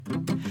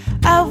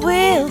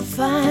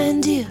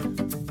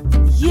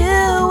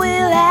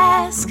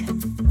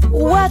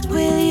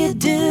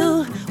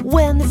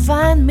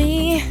find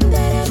me.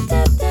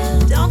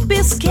 Don't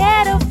be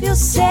scared of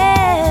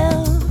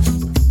yourself.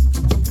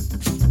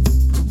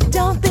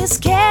 Don't be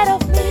scared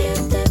of me.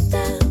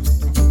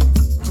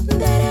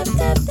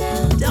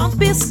 Don't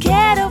be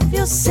scared of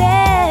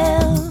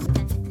yourself.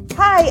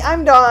 Hi,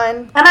 I'm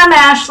Dawn. And I'm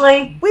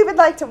Ashley. We would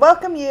like to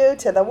welcome you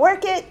to the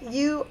Work It,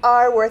 You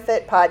Are Worth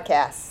It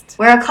podcast,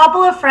 where a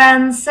couple of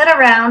friends sit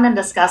around and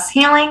discuss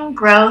healing,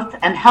 growth,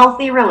 and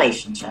healthy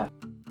relationships.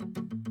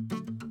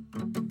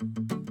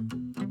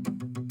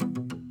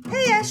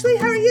 Hey, Ashley,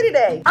 how are you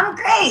today? I'm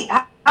great.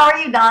 How are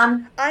you,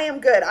 Dawn? I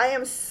am good. I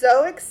am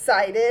so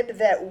excited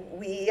that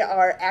we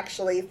are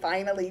actually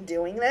finally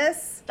doing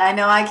this. I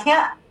know I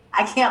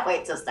can't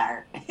wait to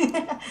start.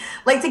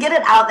 Like to get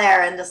it out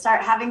there and to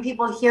start having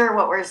people hear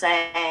what we're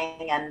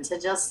saying and to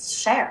just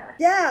share.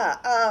 Yeah,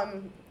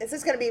 this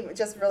is going to be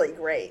just really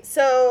great.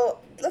 So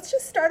let's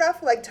just start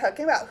off like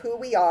talking about who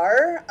we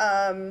are.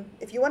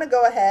 If you want to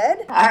go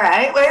ahead. All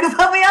right, way to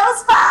put me on the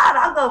spot.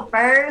 I'll go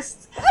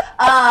first.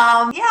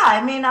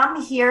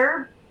 I'm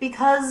here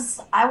because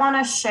I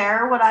want to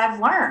share what I've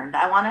learned.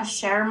 I want to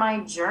share my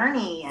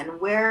journey and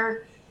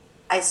where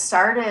I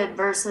started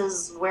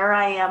versus where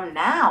I am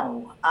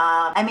now.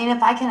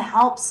 If I can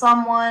help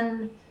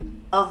someone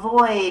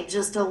avoid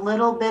just a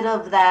little bit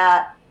of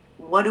that,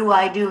 what do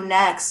I do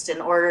next in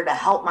order to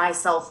help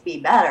myself be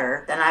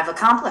better, then I've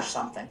accomplished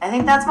something. I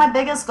think that's my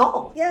biggest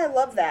goal. Yeah, I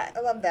love that.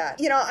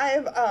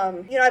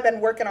 I've been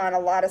working on a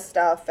lot of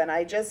stuff, and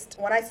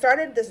when I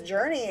started this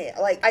journey,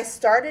 I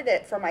started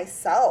it for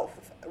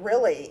myself,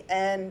 really,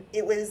 and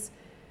it was,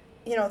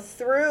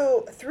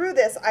 through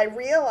this, I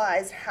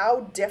realized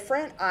how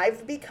different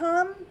I've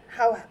become,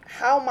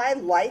 how my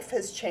life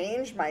has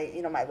changed,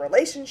 the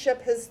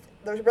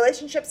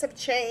relationships have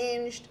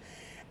changed.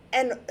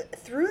 And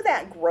through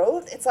that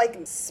growth, it's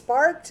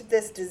sparked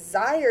this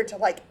desire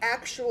to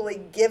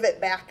actually give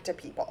it back to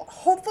people.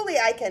 Hopefully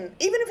I can,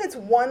 even if it's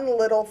one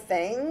little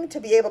thing, to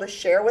be able to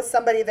share with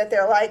somebody that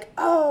they're like,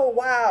 oh,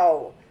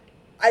 wow,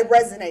 I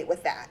resonate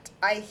with that.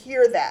 I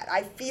hear that.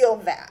 I feel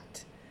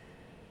that.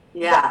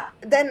 Yeah.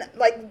 But then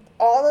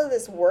all of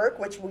this work,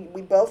 which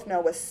we both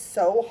know was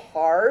so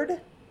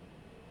hard,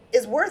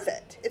 is worth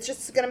it. It's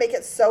just going to make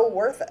it so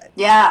worth it.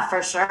 Yeah,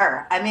 for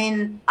sure.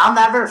 I'll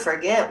never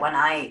forget when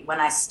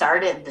I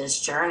started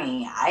this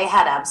journey, I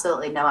had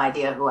absolutely no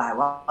idea who I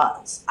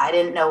was. I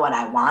didn't know what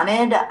I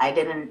wanted. I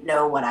didn't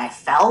know what I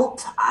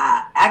felt.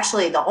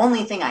 Actually, the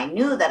only thing I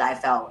knew that I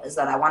felt is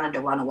that I wanted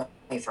to run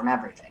away from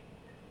everything.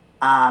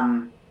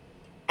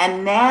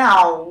 And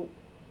now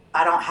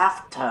I don't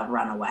have to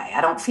run away.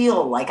 I don't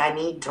feel like I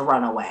need to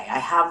run away. I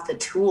have the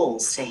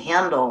tools to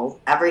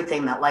handle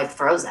everything that life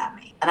throws at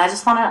me. And I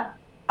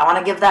want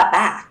to give that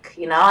back.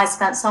 I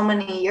spent so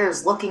many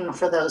years looking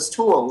for those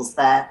tools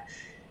to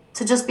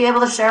just be able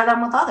to share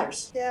them with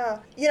others. Yeah.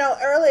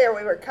 Earlier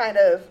we were kind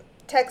of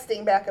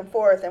texting back and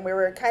forth, and we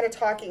were kind of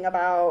talking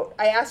about,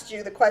 I asked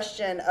you the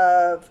question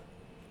of,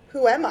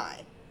 who am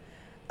I?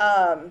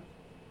 And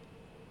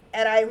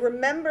I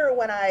remember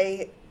when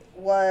I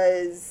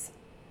was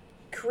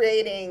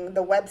creating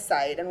the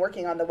website and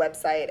working on the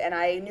website, and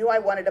I knew I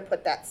wanted to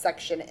put that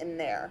section in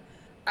there.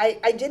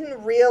 I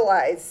didn't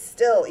realize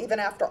still, even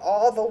after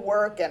all the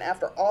work and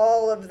after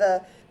all of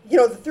the,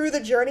 through the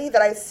journey,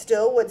 that I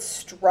still would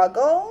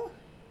struggle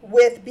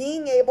with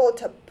being able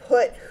to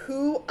put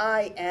who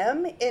I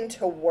am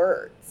into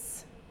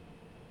words.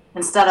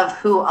 Instead of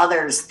who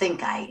others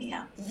think I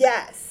am.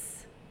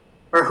 Yes.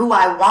 Or who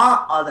I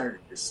want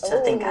others to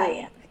think I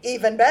am.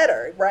 Even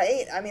better,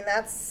 right?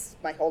 That's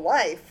my whole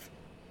life.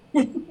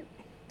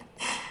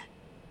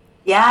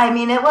 Yeah,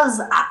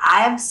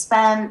 I've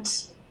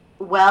spent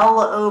well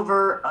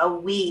over a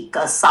week,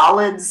 a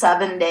solid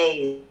 7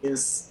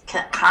 days,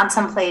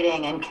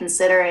 contemplating and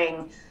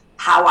considering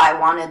how I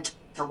wanted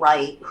to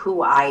write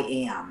who I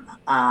am.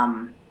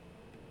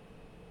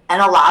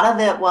 And a lot of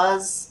it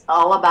was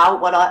all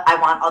about what I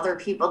want other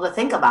people to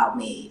think about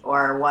me,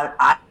 or what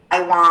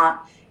I want,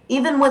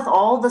 even with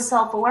all the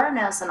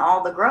self-awareness and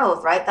all the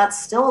growth, right? That's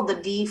still the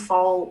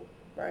default,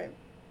 right?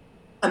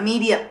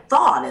 Immediate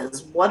thought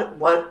is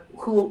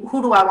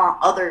who do I want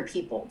other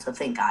people to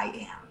think I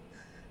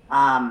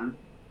am?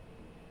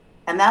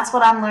 And that's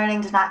what I'm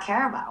learning to not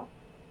care about.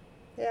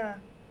 Yeah.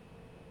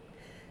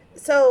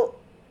 So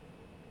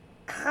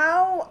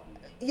how,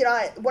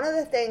 one of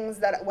the things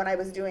that when I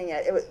was doing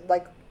it, it was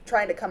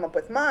trying to come up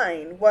with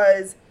mine,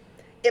 was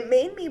it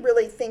made me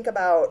really think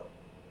about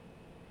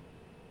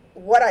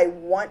what I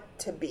want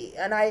to be.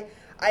 And I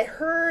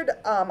heard,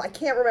 I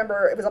can't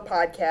remember, it was a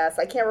podcast.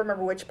 I can't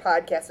remember which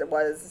podcast it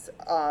was.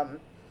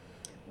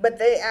 But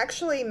they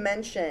actually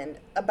mentioned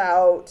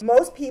about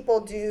most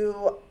people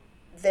do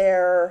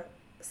their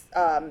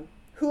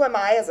who am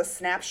I as a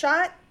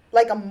snapshot,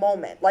 like a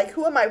moment,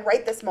 who am I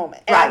right this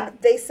moment. Right. And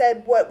they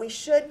said what we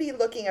should be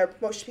looking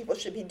at, most people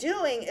should be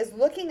doing, is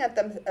looking at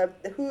them,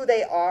 who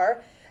they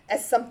are,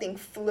 as something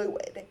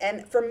fluid.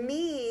 And for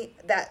me,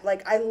 that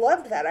I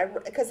loved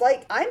that, because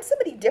I'm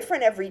somebody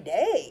different every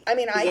day.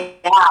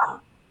 Yeah.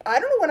 I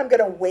don't know what I'm going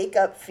to wake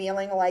up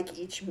feeling like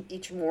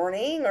each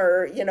morning,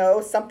 or,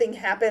 something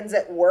happens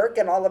at work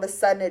and all of a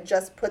sudden it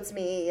just puts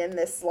me in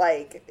this,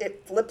 like,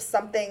 it flips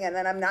something and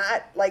then I'm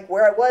not like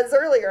where I was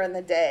earlier in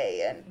the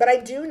day. But I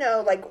do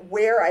know like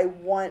where I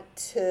want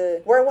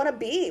to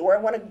be, where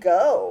I want to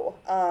go.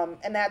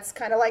 And that's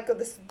kind of like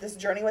this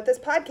journey with this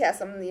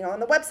podcast. I'm, on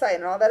the website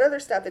and all that other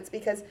stuff. It's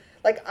because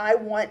like I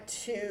want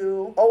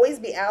to always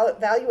be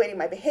evaluating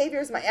my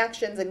behaviors, my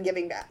actions, and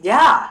giving back.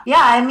 Yeah.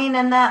 I mean,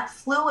 and that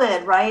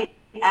fluid, right?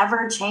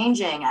 Ever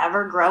changing,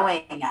 ever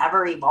growing,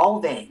 ever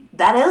evolving.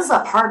 That is a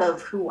part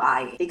of who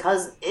I am.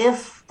 Because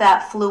if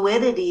that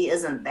fluidity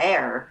isn't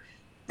there,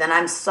 then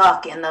I'm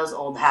stuck in those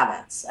old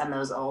habits and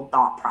those old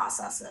thought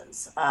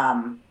processes.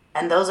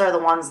 And those are the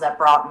ones that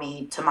brought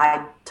me to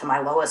my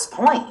lowest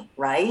point,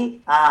 right?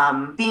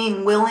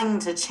 Being willing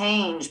to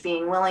change,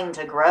 being willing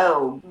to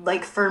grow.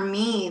 Like for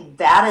me,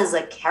 that is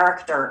a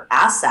character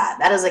asset.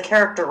 That is a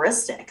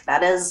characteristic.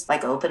 That is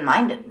like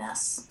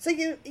open-mindedness. So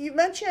you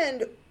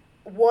mentioned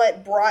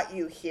what brought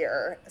you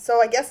here.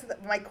 So I guess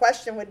my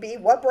question would be,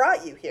 what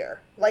brought you here?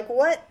 Like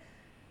what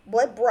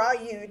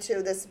brought you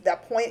to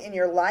that point in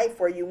your life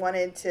where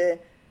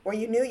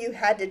you knew you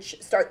had to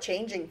start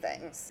changing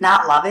things?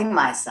 Not loving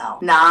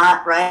myself.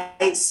 Not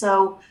right.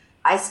 So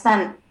I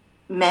spent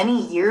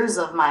many years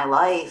of my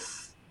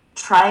life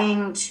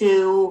trying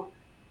to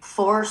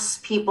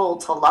force people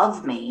to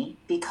love me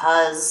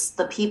because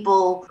the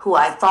people who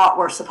I thought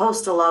were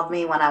supposed to love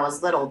me when I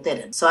was little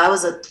didn't. So I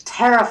was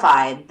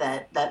terrified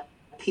that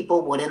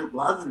people wouldn't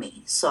love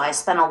me. So I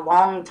spent a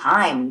long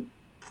time,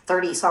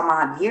 30 some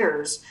odd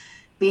years,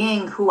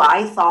 being who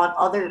I thought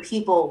other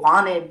people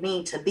wanted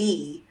me to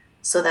be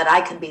so that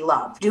I could be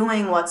loved.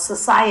 Doing what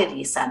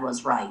society said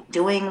was right.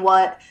 Doing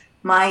what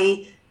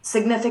my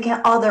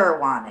significant other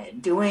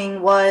wanted.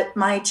 Doing what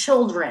my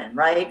children,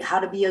 right? How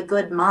to be a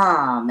good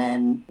mom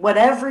and what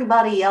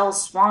everybody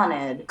else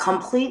wanted.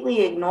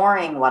 Completely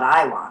ignoring what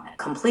I wanted.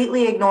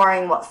 Completely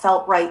ignoring what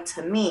felt right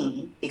to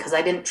me because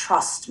I didn't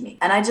trust me.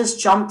 And I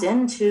just jumped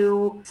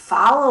into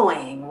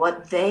following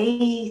what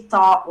they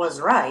thought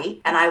was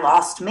right, and I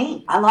lost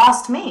me.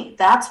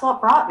 That's what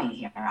brought me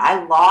here.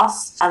 I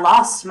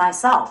lost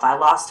myself. I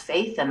lost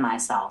faith in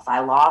myself.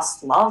 I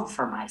lost love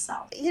for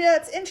myself.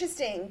 It's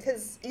interesting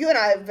because you and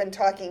I have been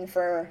talking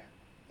for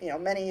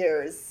many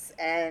years,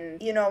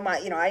 and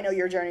I know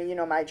your journey,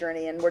 my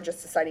journey, and we're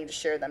just deciding to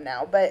share them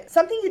now. But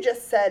something you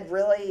just said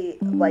really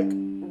like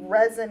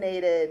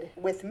resonated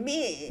with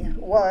me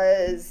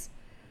was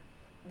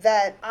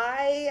that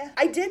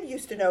I did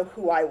used to know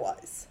who I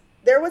was.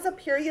 There was a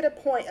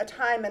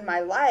time in my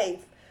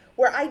life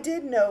where I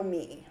did know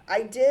me.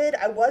 I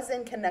was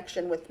in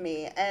connection with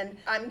me. And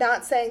I'm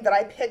not saying that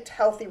I picked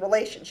healthy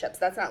relationships.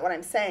 That's not what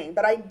I'm saying.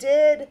 But I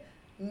did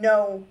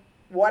know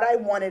what I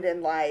wanted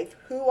in life,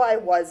 who I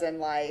was in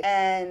life,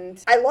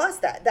 and I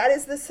lost that. That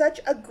is such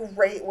a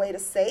great way to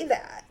say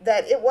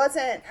that it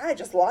wasn't, I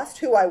just lost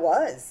who I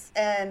was.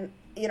 And,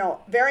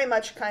 very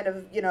much kind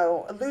of,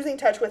 losing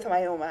touch with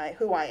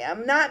who I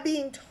am, not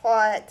being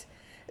taught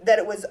that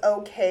it was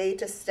okay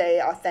to stay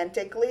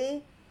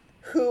authentically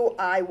who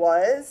I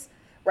was,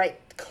 right?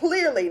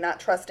 Clearly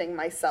not trusting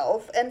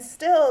myself, and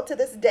still to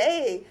this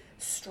day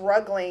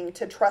struggling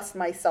to trust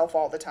myself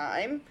all the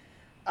time.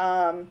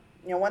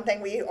 One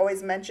thing we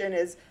always mention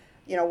is,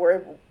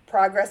 we're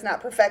progress,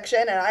 not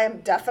perfection, and I am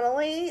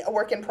definitely a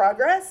work in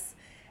progress.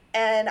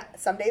 And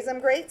some days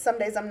I'm great, some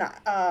days I'm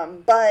not.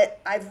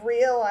 But I've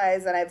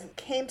realized, and I've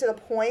came to the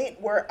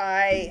point where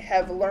I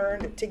have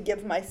learned to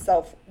give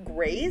myself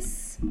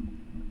grace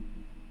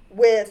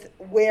with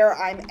where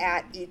I'm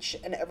at each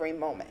and every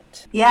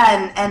moment.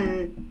 Yeah,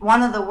 and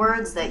one of the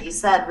words that you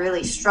said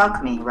really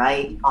struck me,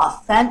 right?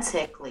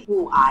 Authentically.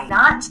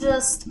 Not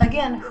just,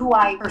 again, who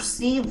I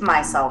perceive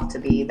myself to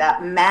be,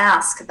 that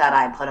mask that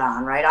I put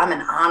on, right? I'm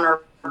an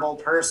honorable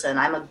person.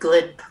 I'm a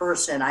good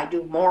person. I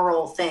do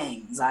moral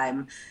things.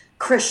 I'm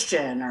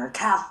Christian or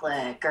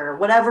Catholic or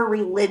whatever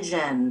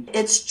religion.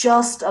 It's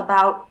just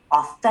about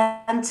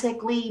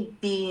authentically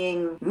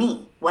being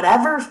me.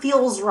 Whatever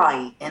feels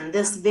right in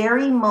this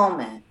very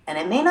moment, and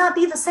it may not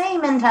be the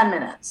same in 10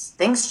 minutes.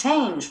 Things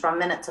change from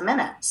minute to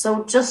minute.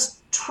 So just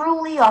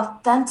truly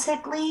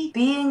authentically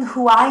being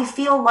who I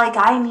feel like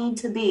I need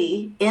to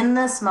be in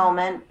this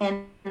moment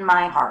in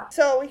my heart.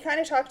 So we kind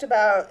of talked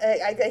about,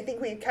 I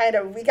think we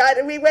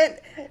went,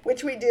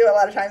 which we do a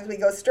lot of times, we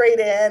go straight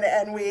in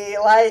and we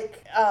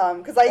like,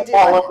 because I do,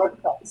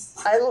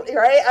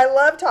 I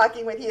love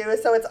talking with you,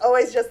 so it's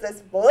always just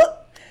this book.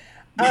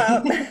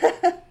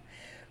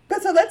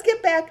 But so let's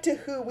get back to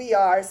who we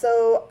are.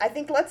 So I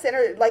think let's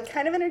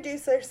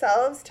introduce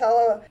ourselves,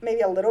 tell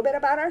maybe a little bit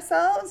about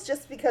ourselves,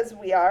 just because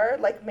we are,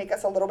 make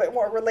us a little bit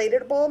more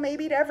relatable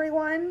maybe to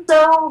everyone.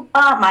 So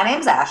my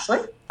name's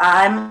Ashley.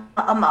 I'm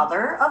a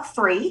mother of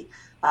 3.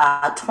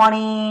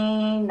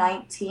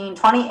 2019,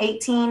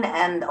 2018,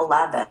 and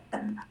 11.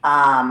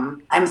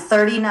 I'm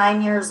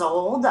 39 years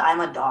old. I'm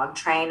a dog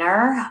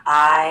trainer.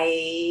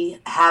 I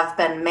have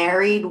been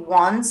married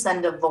once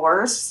and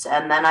divorced,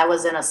 and then I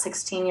was in a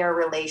 16-year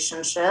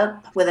relationship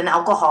with an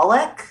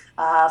alcoholic,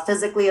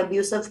 physically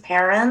abusive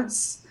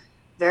parents,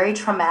 very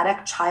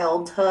traumatic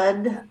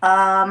childhood.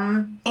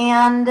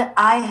 And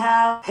I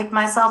have picked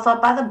myself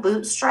up by the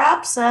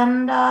bootstraps,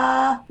 and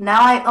now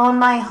I own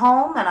my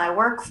home, and I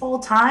work full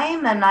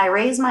time, and I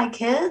raise my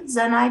kids,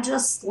 and I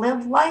just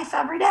live life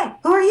every day.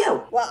 Who are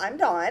you? Well, I'm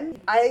Dawn.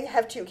 I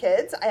have 2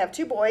 kids. I have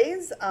 2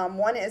 boys.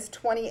 One is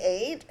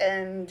 28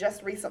 and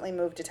just recently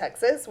moved to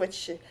Texas,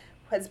 which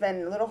has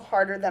been a little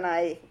harder than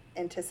I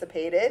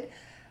anticipated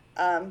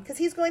because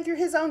he's going through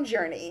his own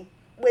journey,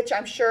 which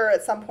I'm sure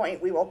at some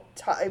point we will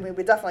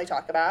definitely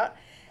talk about.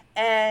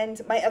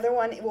 And my other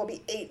one will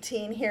be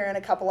 18 here in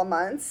a couple of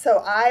months.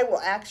 So I will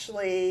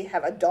actually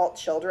have adult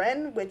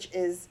children, which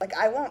is like,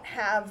 I won't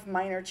have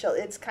minor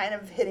children. It's kind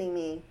of hitting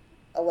me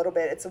a little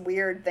bit. It's a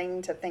weird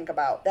thing to think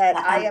about, that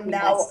I am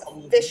now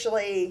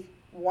officially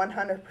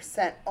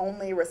 100%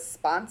 only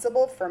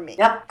responsible for me.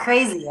 Yep,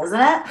 crazy, isn't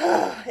it?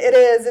 It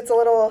is. It's a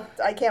little,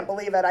 I can't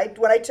believe it.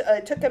 When I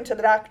took him to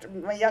the doctor,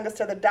 my youngest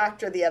to the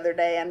doctor the other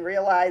day, and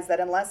realized that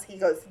unless he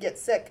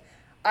gets sick,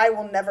 I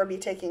will never be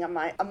taking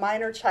a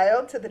minor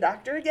child to the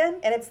doctor again.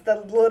 And it's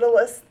the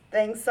littlest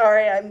thing.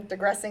 Sorry, I'm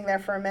digressing there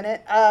for a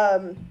minute.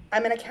 I'm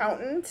an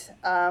accountant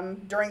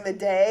during the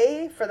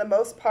day. For the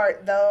most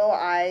part, though,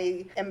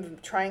 I am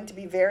trying to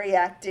be very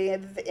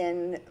active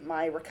in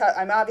my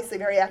I'm obviously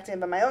very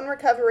active in my own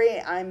recovery.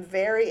 I'm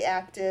very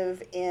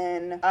active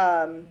in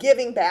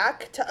giving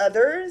back to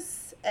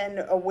others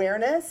and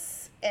awareness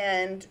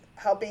and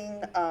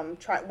helping,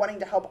 wanting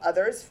to help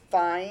others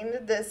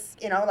find this,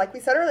 like we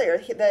said earlier,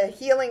 the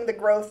healing, the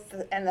growth,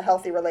 and the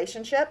healthy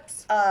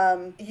relationships.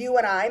 You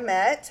and I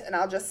met, and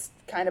I'll just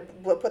kind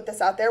of put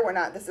this out there.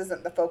 This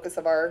isn't the focus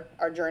of our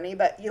journey,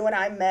 but you and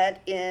I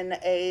met in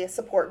a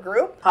support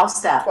group.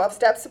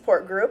 12-step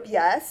support group,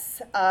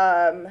 yes.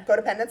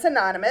 Codependence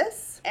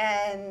Anonymous.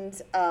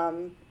 And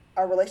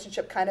our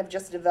relationship kind of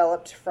just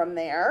developed from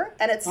there.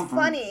 And it's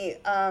funny,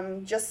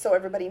 just so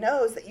everybody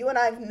knows, that you and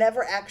I have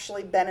never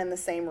actually been in the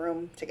same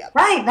room together.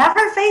 Right,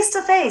 never face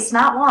to face,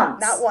 not once.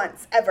 Not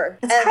once, ever.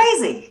 It's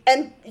crazy.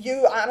 And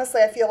you,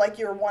 honestly, I feel like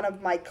you're one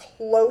of my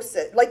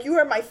closest, like you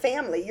are my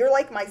family. You're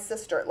like my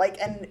sister.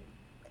 And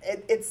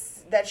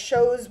it's that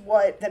shows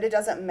that it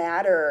doesn't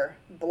matter.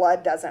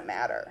 Blood doesn't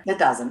matter. It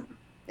doesn't.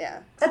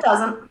 Yeah. It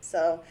doesn't.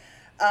 So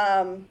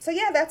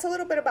yeah, that's a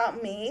little bit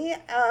about me.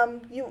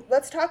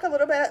 Let's talk a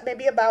little bit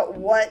maybe about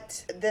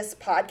what this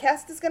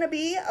podcast is going to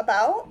be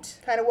about,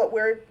 kind of what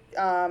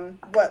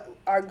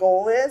our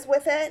goal is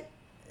with it.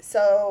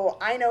 So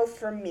I know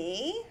for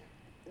me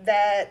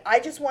that I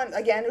just want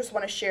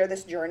to share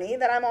this journey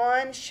that I'm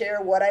on, share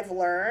what I've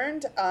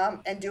learned,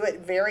 and do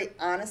it very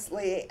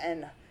honestly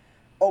and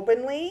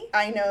openly.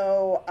 I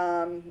know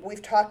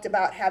we've talked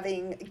about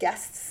having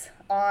guests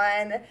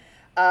on.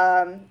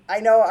 I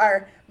know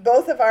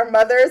both of our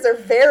mothers are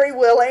very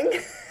willing.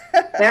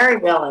 Very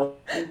willing.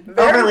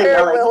 Very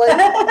willing.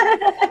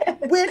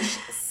 Which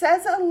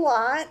says a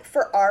lot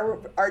for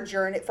our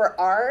journey, for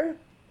our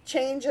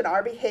change in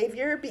our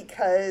behavior,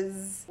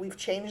 because we've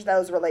changed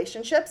those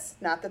relationships.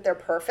 Not that they're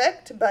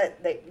perfect, but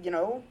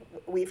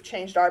we've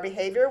changed our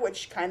behavior,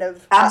 which kind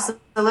of...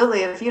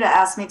 Absolutely. If you'd have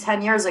asked me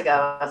 10 years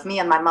ago, if me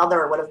and my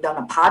mother would have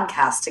done a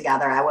podcast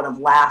together, I would have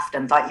laughed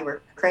and thought you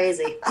were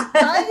crazy.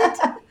 Right?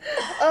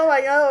 Oh,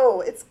 I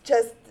know. It's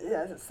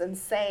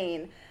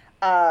insane.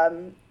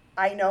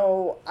 I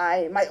know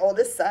my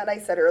oldest son, I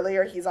said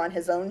earlier, he's on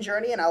his own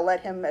journey, and I'll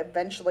let him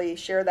eventually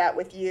share that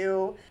with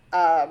you.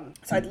 So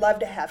I'd love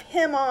to have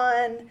him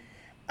on.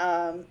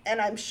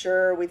 And I'm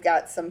sure we've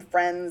got some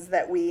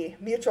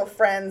mutual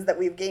friends that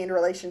we've gained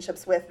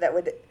relationships with that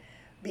would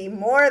be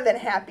more than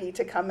happy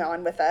to come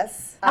on with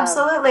us.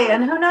 Absolutely.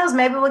 And who knows,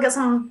 maybe we'll get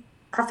some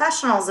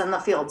professionals in the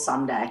field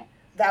someday.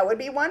 That would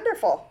be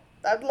wonderful.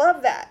 I'd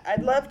love that.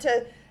 I'd love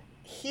to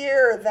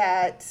hear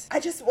that.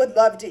 I just would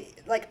love to,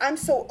 I'm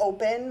so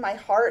open. My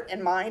heart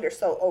and mind are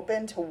so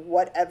open to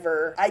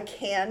whatever I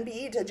can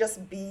be, to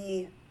just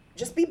be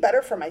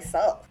better for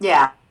myself.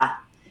 Yeah.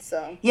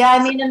 So. Yeah,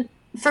 I mean, and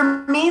for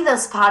me,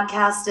 this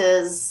podcast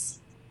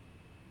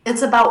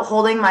it's about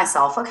holding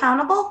myself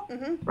accountable,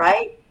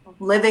 right?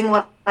 Living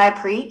what I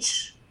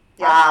preach.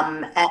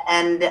 Yeah.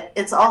 And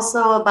it's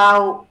also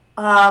about,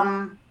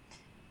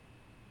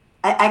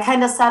 I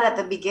kind of said at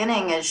the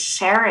beginning, is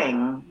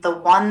sharing the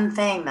one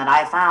thing that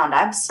I found.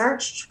 I've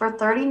searched for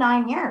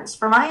 39 years.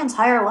 For my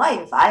entire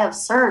life, I have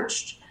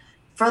searched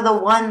for the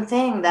one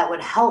thing that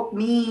would help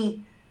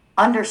me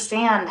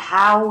understand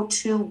how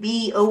to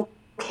be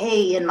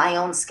okay in my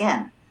own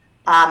skin.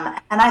 And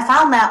I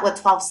found that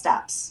with 12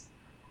 steps.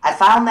 I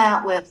found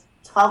that with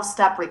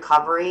 12-step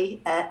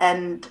recovery.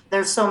 And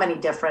there's so many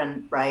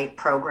different,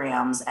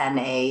 programs,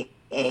 NA,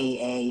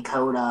 AA,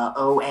 CODA,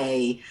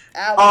 OA,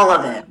 all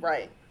of it.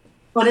 Right.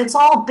 But it's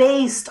all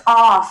based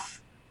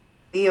off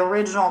the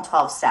original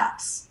 12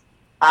 steps.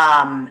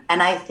 And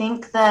I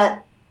think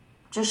that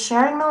just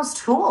sharing those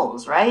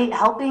tools, right?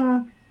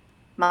 Helping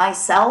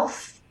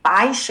myself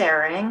by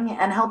sharing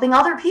and helping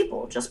other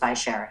people just by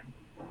sharing.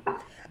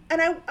 And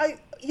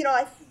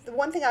the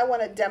one thing I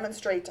want to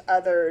demonstrate to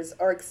others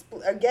or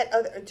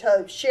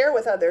to share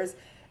with others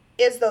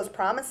is those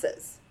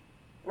promises,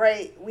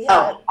 right? We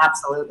have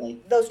absolutely.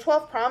 Those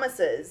 12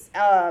 promises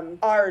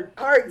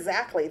are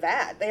exactly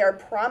that. They are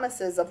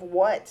promises of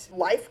what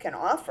life can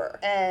offer.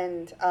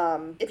 And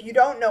if you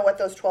don't know what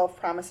those 12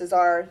 promises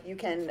are, you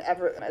can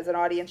as an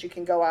audience, you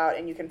can go out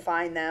and you can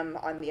find them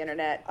on the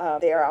internet.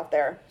 They are out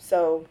there.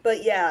 So,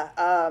 but yeah,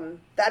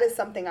 that is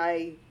something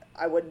I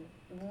would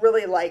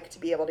really like to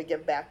be able to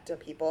give back to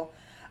people.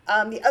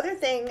 The other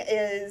thing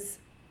is,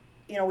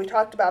 we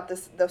talked about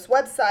this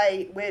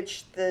website,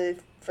 which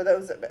for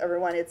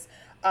everyone, it's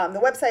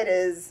the website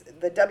is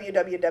the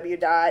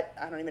www. I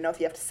don't even know if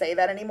you have to say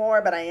that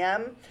anymore, but I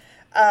am.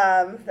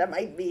 That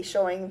might be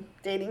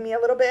dating me a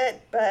little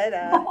bit, but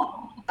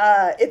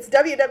it's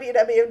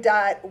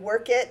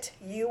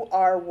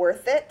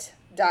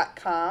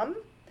www.workityouareworthit.com.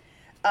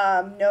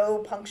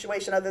 No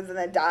punctuation other than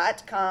the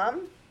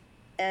 .com.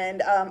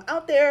 And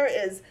out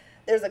there's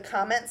a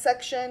comment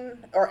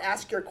section or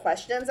ask your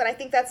questions. And I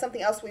think that's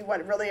something else we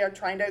really are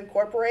trying to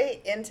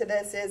incorporate into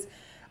this is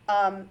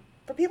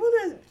for people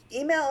to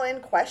email in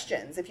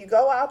questions. If you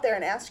go out there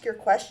and ask your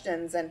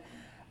questions and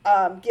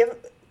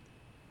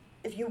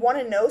if you want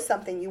to know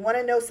something,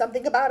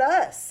 about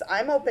us,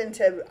 I'm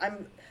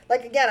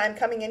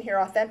coming in here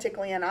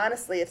authentically and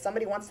honestly. If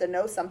somebody wants to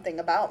know something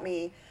about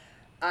me,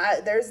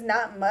 there's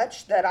not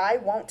much that I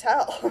won't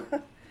tell.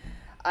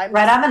 I'm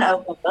an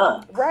open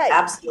book. Right.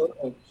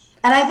 Absolutely.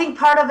 And I think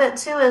part of it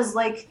too is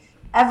like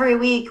every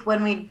week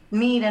when we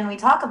meet and we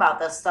talk about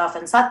this stuff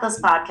and set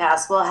this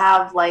podcast, we'll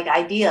have like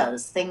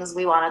ideas, things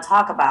we want to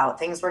talk about,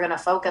 things we're going to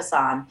focus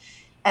on,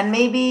 and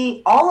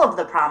maybe all of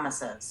the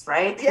promises,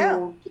 right?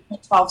 Through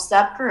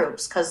 12-step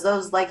groups, because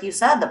those, like you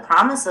said, the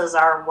promises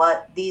are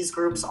what these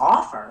groups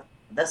offer.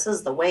 This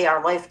is the way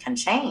our life can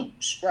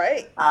change.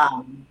 Right.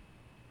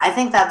 I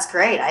think that's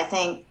great. I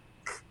think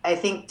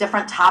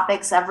different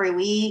topics every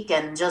week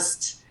and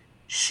just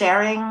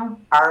sharing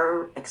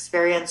our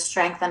experience,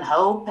 strength, and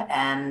hope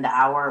and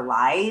our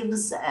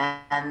lives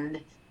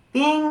and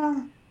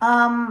being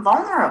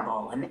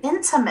vulnerable and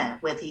intimate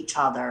with each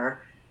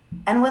other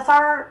and with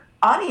our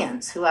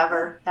audience,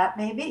 whoever that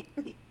may be.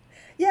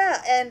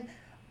 Yeah, and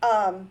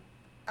I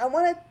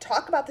want to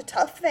talk about the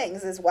tough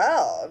things as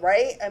well,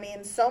 right? I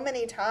mean, so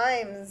many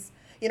times,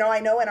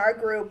 I know in our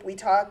group we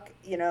talk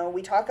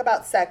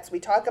about sex, we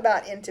talk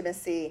about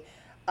intimacy.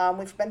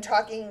 We've been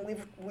talking, we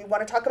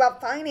want to talk about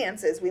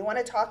finances. We want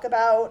to talk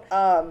about,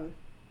 all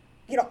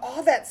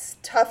that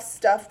tough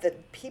stuff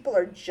that people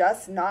are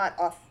just not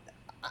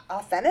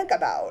authentic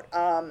about.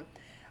 I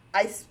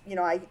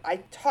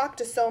talk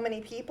to so many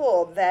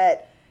people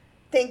that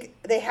think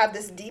they have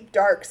this deep,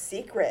 dark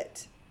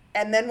secret.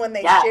 And then when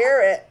they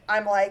share it,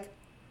 I'm like,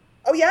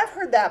 oh yeah, I've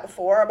heard that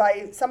before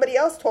somebody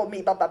else told me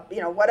about,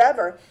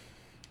 whatever.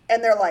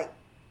 And they're like,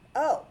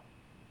 oh.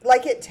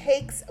 Like it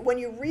takes, when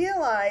you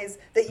realize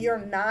that you're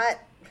not,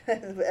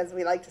 as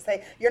we like to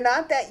say, you're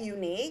not that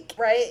unique,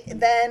 right?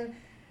 Then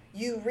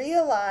you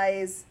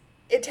realize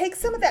it takes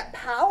some of that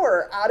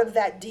power out of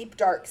that deep,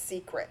 dark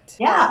secret.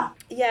 Yeah.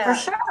 Yeah. For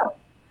sure.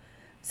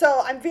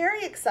 So I'm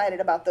very excited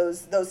about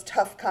those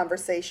tough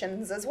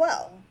conversations as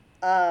well.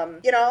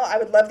 I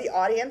would love the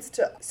audience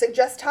to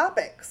suggest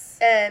topics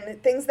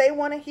and things they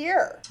want to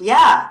hear.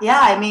 Yeah.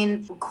 I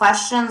mean,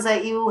 questions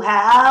that you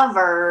have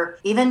or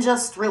even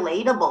just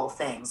relatable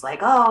things like,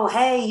 oh,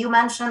 hey, you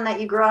mentioned that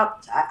you grew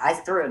up, I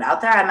threw it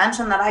out there. I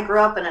mentioned that I grew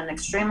up in an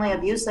extremely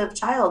abusive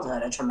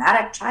childhood, a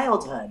traumatic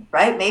childhood,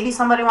 right? Maybe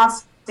somebody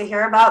wants to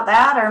hear about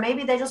that, or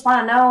maybe they just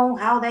want to know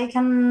how they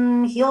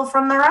can heal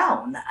from their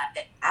own.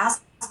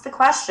 Ask the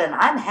question.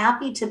 I'm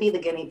happy to be the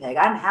guinea pig.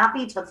 I'm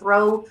happy to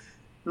throw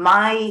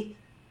my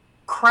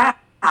crap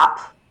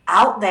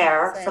out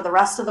there for the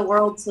rest of the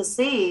world to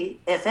see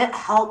if it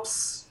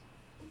helps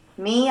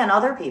me and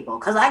other people,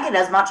 because I get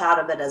as much out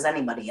of it as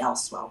anybody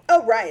else will.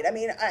 Oh, right. I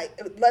mean,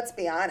 let's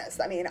be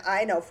honest. I mean,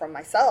 I know from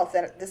myself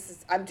that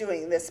I'm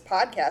doing this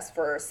podcast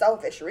for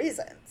selfish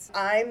reasons.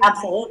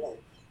 Absolutely.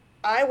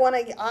 I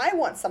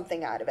want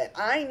something out of it.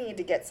 I need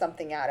to get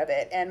something out of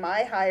it. And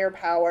my higher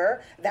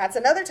power, that's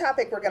another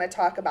topic we're going to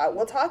talk about.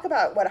 We'll talk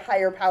about what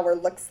higher power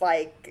looks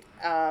like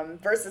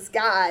versus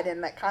God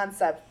and that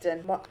concept.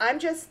 And I'm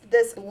just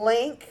this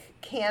blank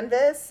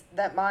canvas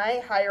that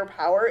my higher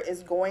power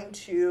is going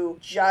to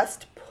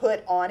just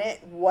put on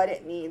it what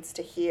it needs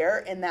to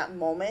hear in that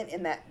moment,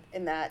 in that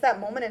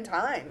moment in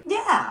time.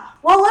 Yeah.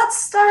 Well, let's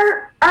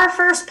start our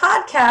first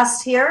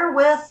podcast here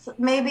with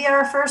maybe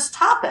our first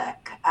topic.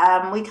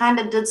 We kind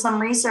of did some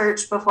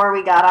research before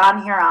we got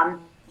on here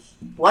on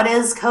what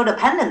is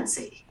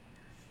codependency.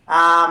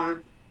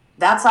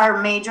 That's our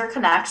major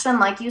connection,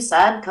 like you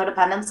said,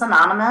 Codependence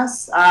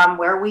Anonymous,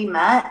 where we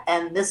met.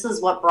 And this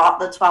is what brought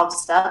the 12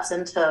 steps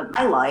into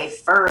my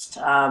life. First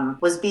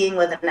was being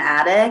with an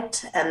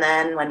addict. And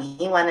then when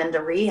he went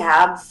into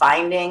rehab,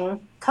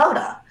 finding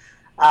Coda.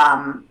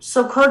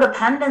 So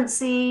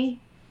codependency,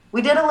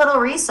 we did a little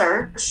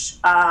research,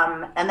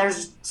 and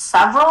there's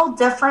several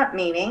different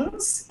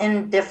meanings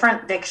in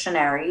different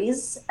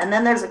dictionaries. And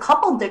then there's a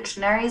couple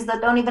dictionaries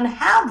that don't even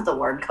have the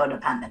word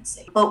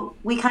codependency. But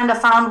we kind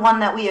of found one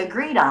that we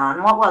agreed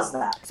on. What was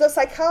that? So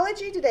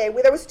Psychology Today,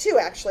 there was two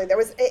actually. There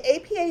was a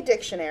APA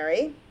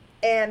dictionary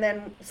and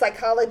then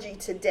Psychology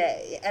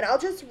Today. And I'll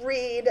just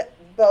read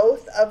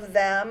both of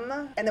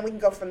them and then we can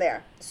go from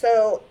there.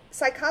 So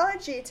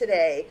Psychology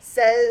Today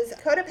says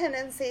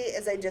codependency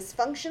is a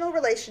dysfunctional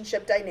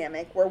relationship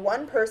dynamic where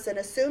one person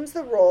assumes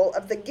the role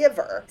of the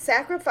giver,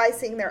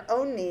 sacrificing their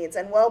own needs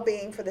and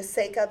well-being for the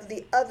sake of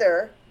the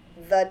other,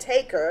 the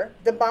taker.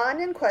 The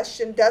bond in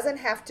question doesn't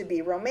have to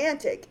be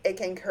romantic. It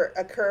can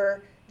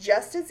occur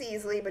just as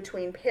easily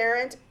between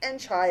parent and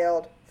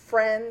child,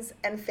 friends,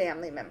 and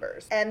family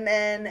members. And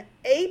then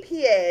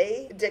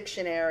APA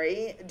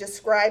dictionary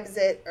describes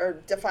it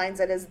or defines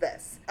it as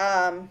this.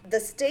 The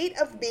state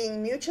of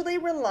being mutually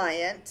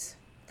reliant,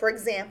 for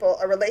example,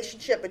 a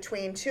relationship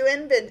between two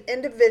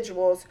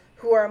individuals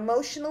who are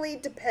emotionally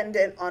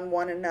dependent on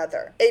one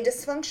another. A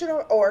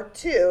dysfunctional, or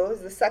two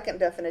is the second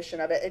definition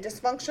of it, a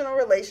dysfunctional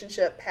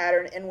relationship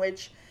pattern in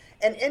which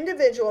an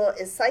individual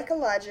is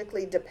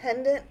psychologically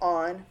dependent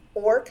on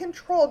or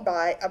controlled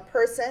by a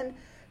person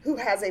who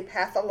has a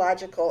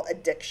pathological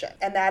addiction.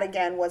 And that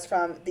again was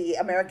from the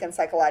American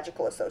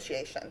Psychological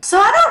Association. So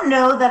I don't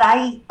know that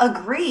I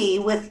agree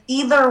with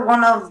either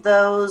one of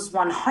those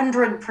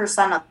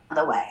 100% of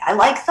the way. I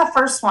like the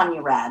first one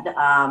you read.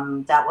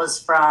 That was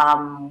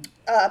from...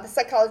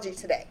 Psychology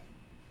Today.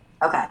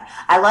 Okay.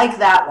 I like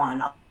that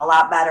one a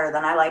lot better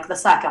than I like the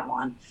second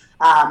one.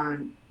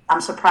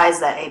 I'm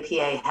surprised that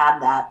APA had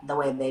that the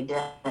way they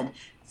did.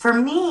 For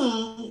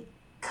me,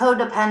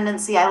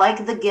 codependency, I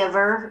like the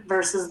giver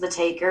versus the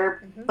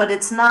taker, but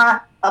it's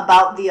not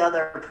about the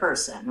other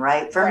person,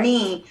 right? For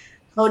me,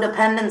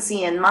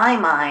 codependency in my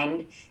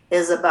mind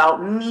is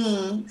about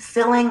me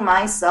filling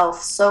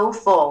myself so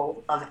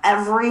full of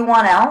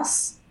everyone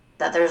else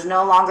that there's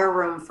no longer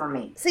room for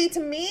me. See, to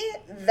me,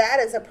 that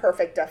is a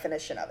perfect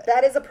definition of it.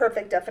 That is a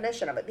perfect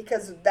definition of it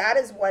because that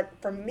is what,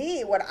 for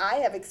me, what I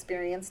have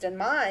experienced in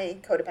my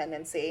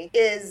codependency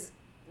is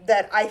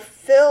that I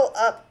fill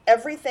up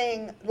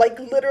everything, like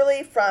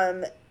literally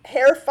from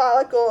hair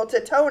follicle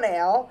to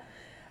toenail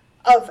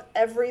of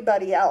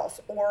everybody else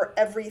or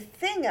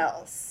everything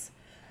else.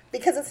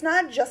 Because it's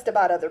not just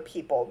about other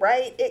people,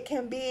 right? It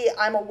can be,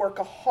 I'm a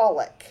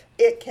workaholic.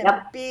 It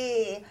can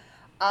be,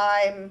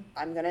 I'm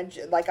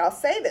I'll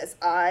say this,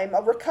 I'm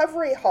a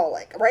recovery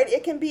holic, right?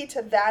 It can be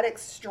to that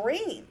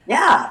extreme.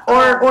 Yeah,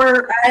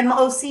 or I'm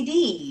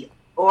OCD,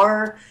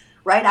 or...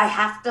 right? I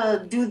have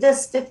to do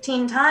this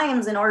 15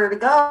 times in order to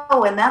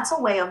go. And that's a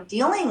way of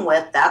dealing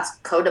with, that's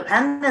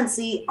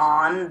codependency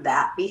on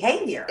that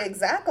behavior.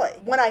 Exactly.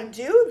 When I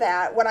do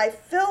that, when I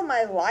fill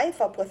my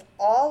life up with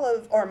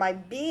my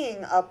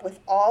being up with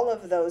all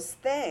of those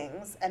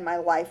things, and my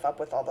life up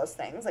with all those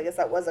things, I guess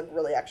that wasn't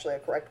really actually a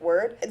correct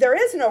word, there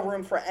is no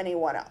room for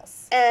anyone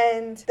else.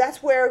 And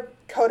that's where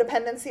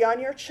codependency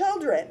on your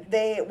children,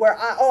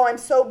 I'm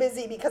so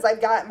busy because I've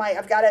got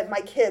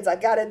my kids,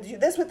 I've got to do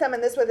this with them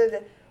and this with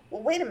it.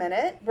 Well, wait a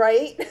minute,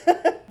 right?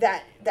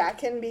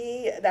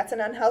 That's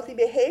an unhealthy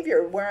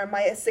behavior where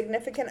my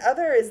significant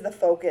other is the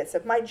focus.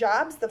 If my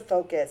job's the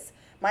focus,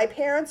 my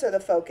parents are the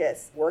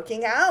focus,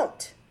 working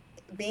out,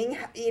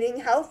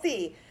 eating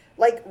healthy,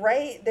 like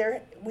right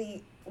there,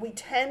 we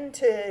tend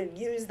to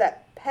use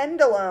that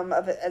pendulum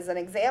as an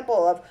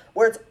example of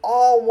where it's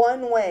all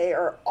one way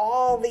or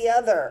all the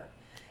other,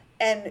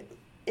 and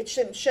it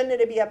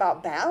shouldn't it be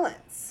about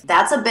balance?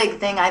 That's a big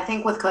thing, I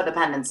think, with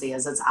codependency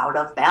is it's out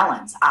of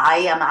balance. I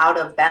am out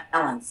of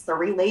balance. The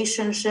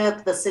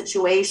relationship, the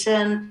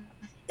situation,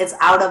 it's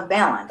out of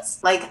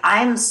balance. Like,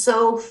 I'm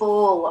so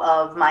full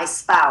of my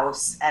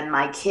spouse and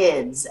my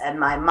kids and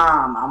my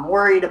mom. I'm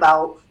worried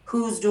about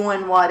who's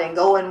doing what and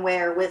going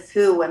where with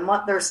who and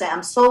what they're saying.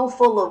 I'm so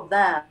full of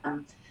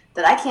them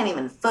that I can't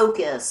even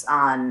focus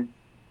on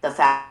the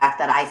fact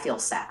that I feel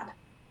sad,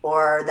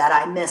 or that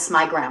I miss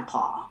my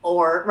grandpa,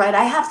 or, right,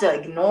 I have to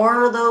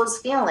ignore those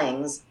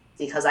feelings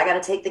because I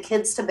got to take the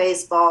kids to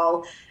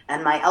baseball,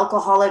 and my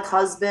alcoholic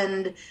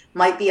husband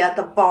might be at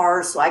the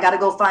bar, so I got to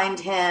go find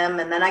him,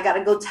 and then I got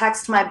to go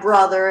text my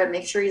brother and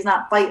make sure he's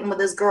not fighting with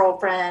his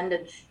girlfriend.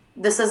 And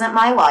this isn't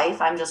my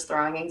life. I'm just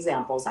throwing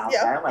examples out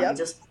there. Let me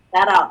just put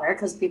that out there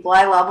because people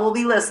I love will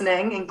be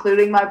listening,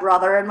 including my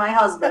brother and my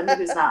husband,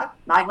 who's not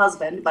my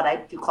husband, but I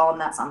do call him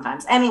that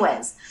sometimes.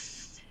 Anyways,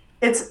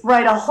 it's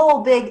right, a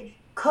whole big...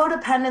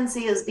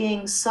 codependency is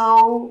being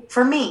so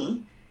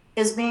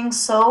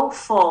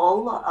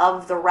full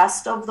of the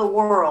rest of the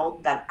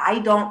world that I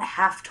don't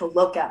have to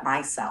look at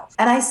myself.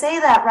 And I say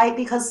that, right,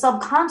 because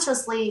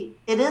subconsciously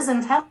it is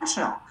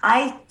intentional.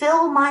 I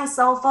fill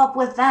myself up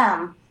with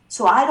them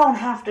so I don't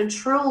have to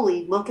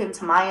truly look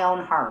into my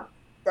own heart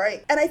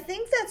Right. And I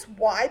think that's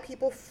why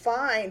people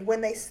find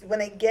when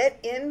they get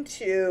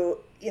into,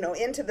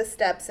 into the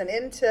steps and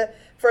into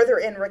further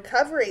in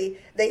recovery,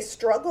 they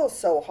struggle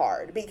so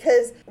hard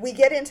because we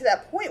get into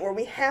that point where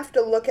we have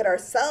to look at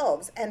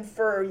ourselves, and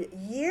for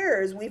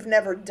years we've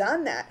never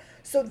done that.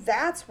 So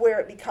that's where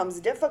it becomes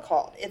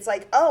difficult. It's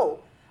like, "Oh,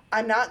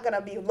 I'm not going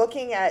to be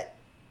looking at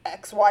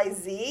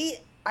XYZ.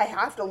 I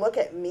have to look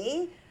at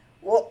me."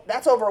 Well,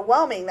 that's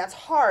overwhelming. That's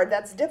hard.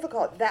 That's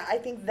difficult. I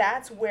think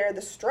that's where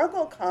the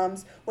struggle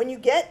comes when you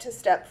get to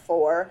step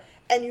 4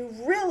 and you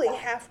really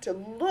have to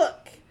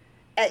look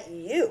at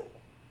you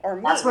or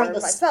me That's where or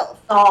the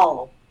myself.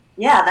 stall.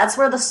 Yeah, that's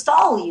where the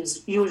stall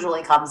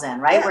usually comes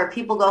in, right? Yeah. Where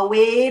people go,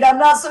 wait, I'm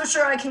not so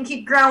sure I can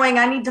keep growing.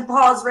 I need to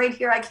pause right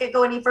here. I can't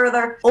go any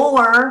further.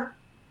 Or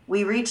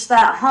we reach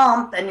that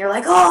hump and you're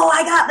like, oh,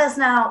 I got this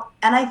now.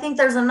 And I think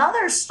there's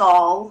another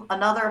stall,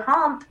 another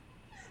hump,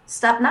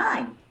 step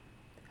 9.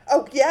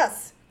 Oh,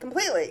 yes,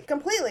 completely,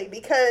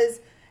 because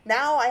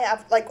now I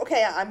have, like,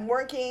 okay, I'm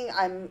working,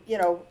 I'm,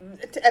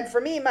 and for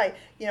me, my,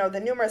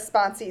 the numerous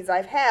sponsees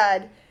I've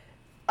had,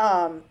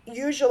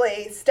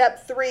 usually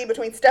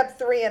between step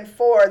 3 and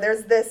 4,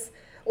 there's this,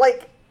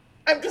 like,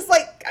 I'm just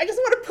like, I just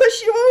want to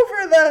push you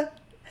over the...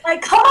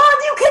 Like, come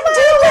on, you can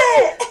do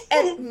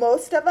it! And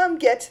most of them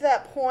get to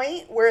that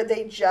point where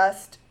they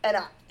just, and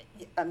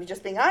I'm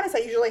just being honest, I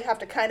usually have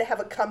to kind of have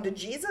a come to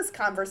Jesus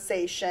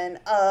conversation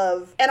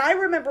of, and I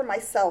remember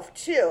myself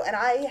too, and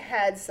I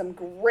had some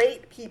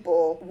great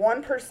people,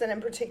 one person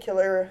in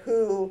particular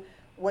who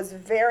was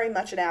very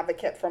much an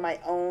advocate for my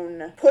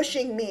own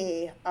pushing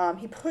me.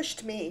 He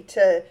pushed me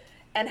to,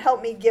 and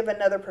helped me give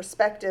another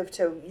perspective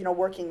to,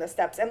 working the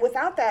steps. And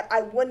without that,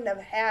 I wouldn't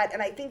have had,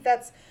 and I think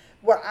that's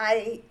what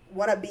I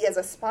want to be as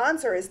a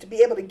sponsor, is to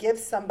be able to give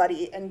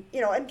somebody, and,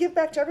 and give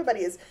back to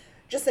everybody, is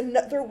just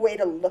another way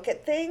to look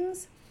at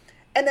things.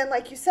 And then,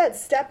 like you said,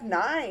 step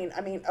 9,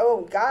 I mean,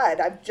 oh God,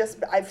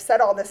 I've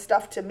said all this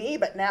stuff to me,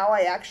 but now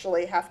I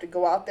actually have to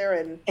go out there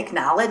and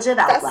acknowledge it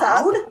out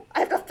loud.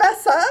 I have to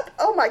fess up.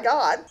 Oh my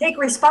God. Take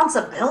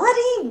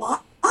responsibility?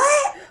 What?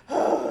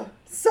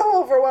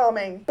 So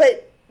overwhelming.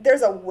 But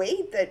there's a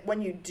weight that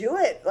when you do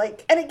it,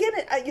 like, and again,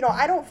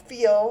 I don't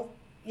feel,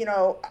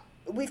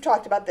 we've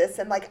talked about this,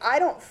 and like, I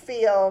don't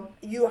feel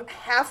you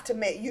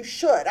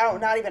should,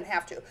 not even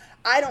have to.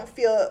 I don't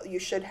feel you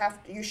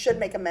should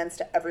make amends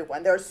to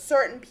everyone. There are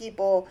certain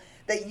people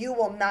that you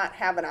will not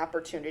have an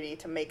opportunity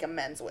to make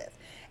amends with.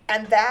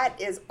 And that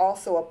is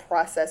also a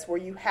process where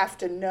you have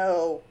to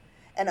know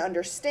and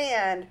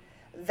understand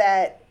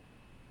that,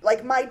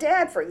 like my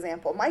dad, for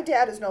example, my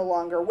dad is no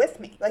longer with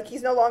me. Like,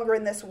 he's no longer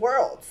in this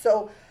world.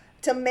 So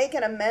to make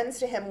an amends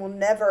to him will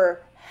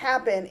never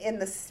happen in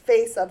the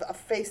face of a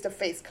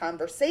face-to-face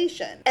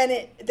conversation.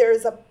 And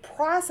there's a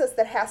process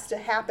that has to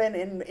happen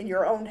in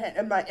your own head,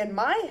 in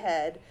my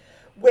head,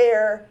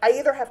 where I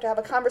either have to have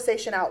a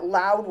conversation out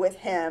loud with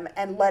him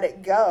and let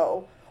it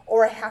go,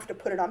 or I have to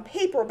put it on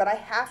paper, but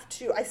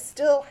I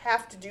still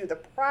have to do the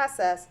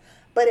process,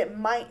 but it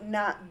might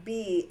not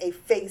be a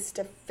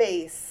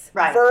face-to-face,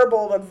 right,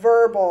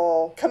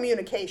 verbal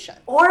communication.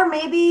 Or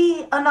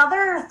maybe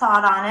another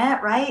thought on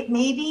it, right?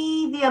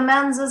 Maybe the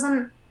amends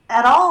isn't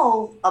at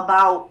all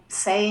about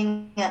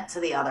saying it to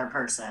the other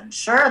person.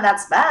 Sure,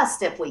 that's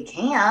best if we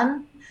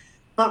can,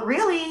 but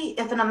really,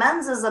 if an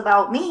amends is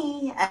about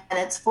me and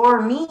it's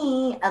for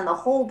me, and the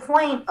whole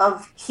point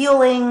of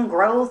healing,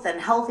 growth,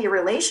 and healthy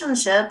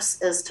relationships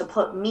is to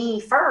put me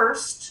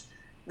first,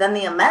 then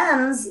the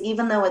amends,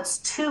 even though it's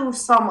to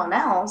someone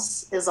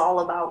else, is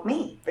all about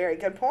me. Very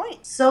good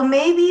point. So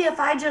maybe if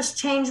I just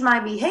change my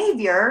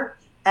behavior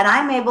and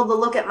I'm able to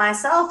look at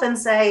myself and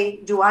say,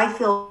 do I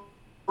feel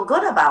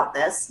good about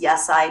this?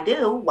 Yes, I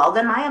do. Well,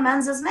 then my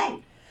amends is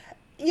made.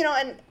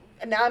 And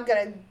now I'm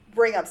going to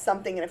bring up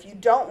something, and if you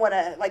don't want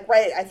to, like,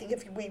 right, I think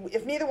if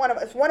one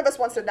of us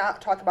wants to not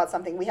talk about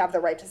something, we have the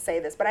right to say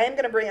this, but I am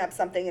going to bring up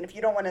something, and if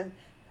you don't want to,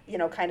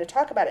 kind of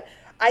talk about it,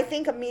 I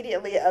think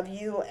immediately of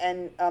you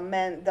and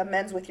the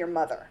men's with your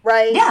mother,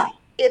 right? Yeah.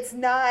 It's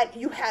not,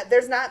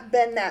 there's not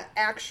been that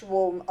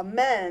actual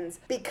amends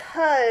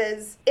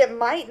because it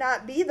might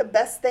not be the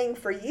best thing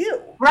for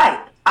you. Right.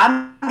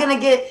 I'm going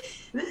to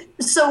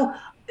so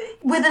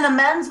with an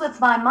amends with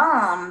my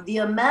mom, the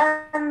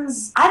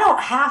amends, I don't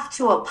have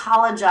to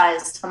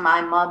apologize to my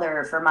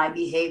mother for my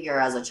behavior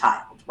as a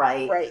child,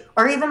 right? Right.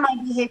 Or even my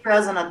behavior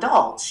as an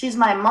adult. She's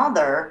my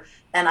mother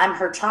and I'm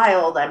her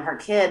child, I'm her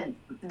kid.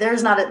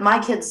 My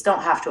kids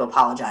don't have to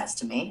apologize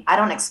to me. I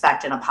don't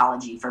expect an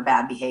apology for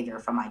bad behavior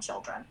from my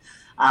children.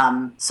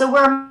 So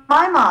where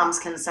my mom's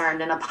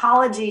concerned, an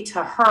apology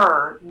to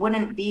her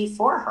wouldn't be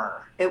for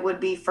her. It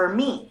would be for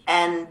me.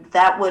 And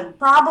that would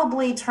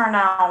probably turn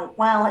out,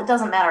 well, it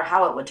doesn't matter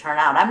how it would turn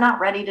out. I'm not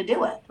ready to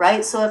do it,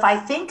 right? So if I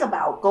think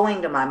about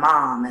going to my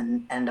mom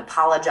and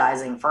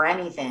apologizing for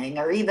anything,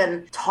 or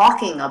even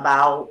talking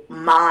about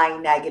my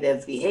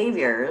negative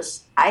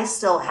behaviors, I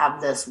still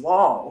have this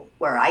wall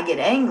where I get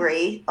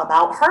angry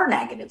about her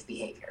negative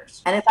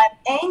behaviors. And if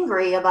I'm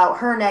angry about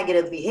her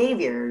negative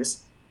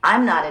behaviors,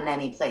 I'm not in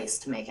any place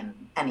to make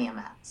any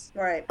amends.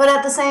 Right. But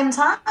at the same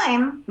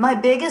time, my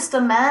biggest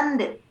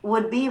amend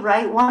would be,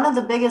 right, one of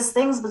the biggest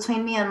things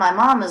between me and my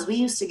mom is we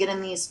used to get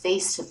in these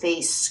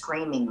face-to-face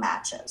screaming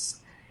matches.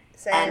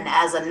 Same. And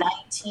as a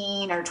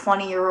 19 or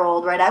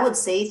 20-year-old, right, I would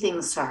say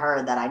things to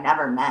her that I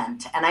never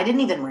meant, and I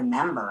didn't even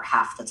remember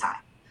half the time.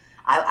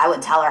 I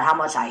would tell her how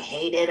much I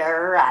hated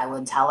her. I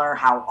would tell her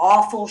how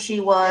awful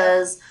she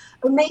was.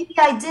 Or maybe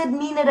I did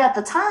mean it at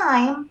the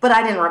time, but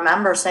I didn't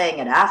remember saying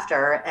it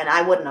after, and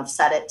I wouldn't have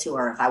said it to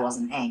her if I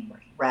wasn't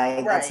angry,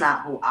 right? That's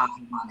not who I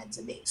wanted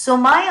to be. So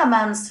my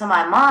amends to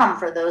my mom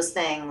for those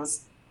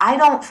things, I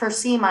don't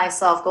foresee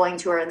myself going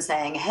to her and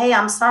saying, hey,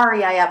 I'm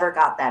sorry I ever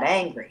got that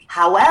angry.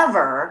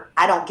 However,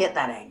 I don't get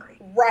that angry.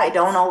 Right. I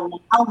don't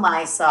allow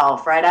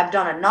myself, right? I've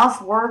done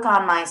enough work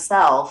on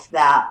myself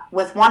that,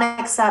 with one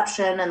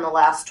exception in the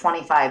last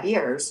 25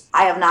 years,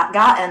 I have not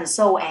gotten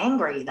so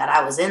angry that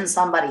I was in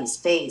somebody's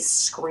face,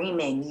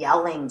 screaming,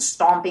 yelling,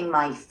 stomping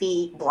my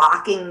feet,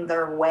 blocking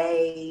their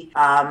way.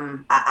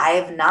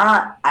 I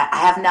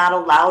have not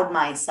allowed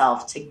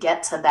myself to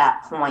get to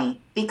that point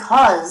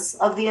because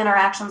of the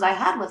interactions I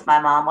had with my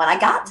mom when I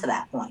got to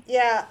that point.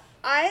 Yeah,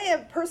 I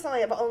have personally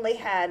have only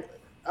had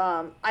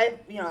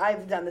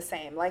I've done the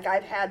same. Like,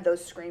 I've had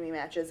those screaming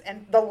matches,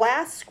 and the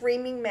last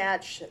screaming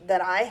match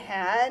that I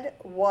had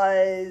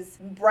was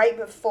right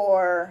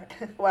before,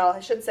 well, I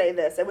should say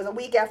this. It was a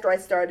week after I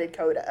started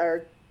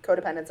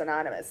Codependence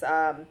Anonymous.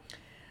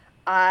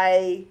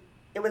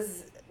 It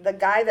was the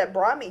guy that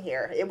brought me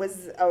here. It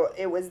was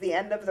the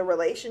end of the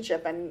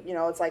relationship, and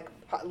it's like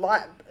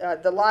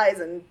the lies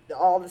and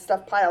all the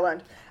stuff pile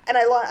on, and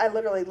I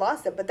literally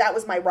lost it. But that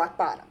was my rock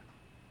bottom.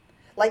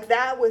 Like,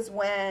 that was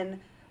when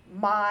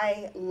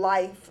my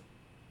life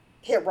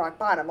hit rock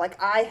bottom. Like,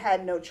 I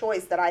had no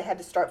choice, that I had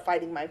to start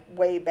fighting my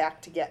way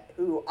back to get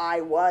who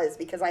I was,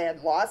 because I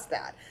had lost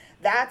that.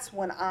 That's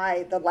when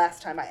the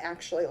last time I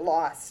actually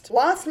lost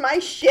my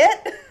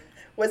shit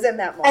was in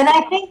that moment. And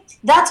I think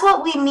that's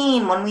what we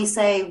mean when we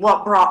say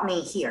what brought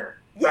me here.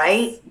 Yes.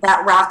 Right?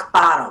 That rock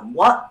bottom.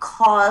 What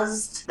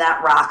caused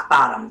that rock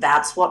bottom?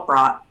 That's what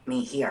brought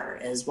me here,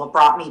 is what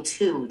brought me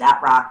to that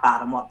rock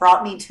bottom. What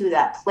brought me to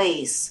that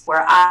place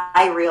where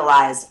I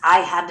realized I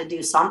had to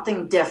do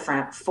something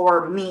different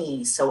for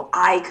me so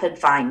I could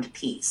find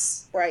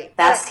peace. Right.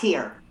 That's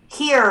here.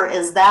 Here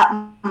is that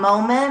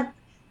moment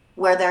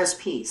where there's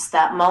peace.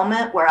 That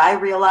moment where I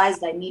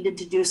realized I needed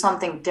to do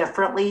something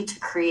differently to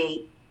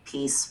create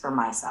peace for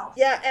myself.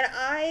 Yeah,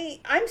 and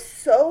I'm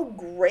so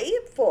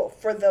grateful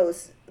for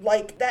those,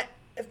 like, that,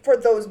 for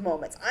those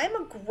moments.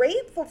 I'm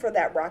grateful for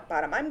that rock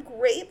bottom. I'm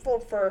grateful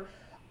for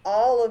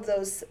all of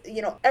those,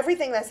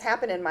 everything that's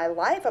happened in my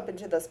life up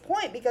until this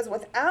point, because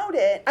without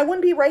it, I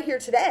wouldn't be right here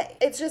today.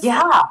 It's just,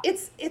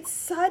 it's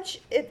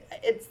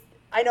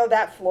I know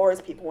that floors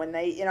people when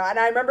they, and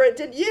I remember it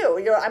did you.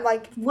 I'm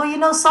like,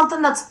 well,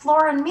 something that's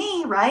flooring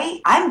me,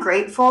 right? I'm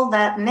grateful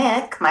that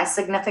Nick, my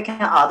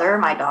significant other,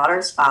 my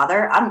daughter's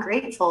father, I'm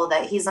grateful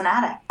that he's an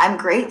addict. I'm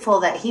grateful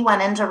that he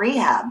went into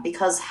rehab,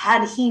 because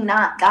had he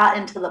not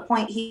gotten to the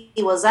point he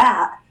was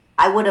at,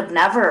 I would have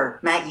never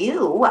met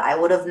you. I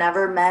would have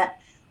never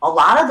met a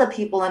lot of the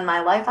people in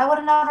my life. I would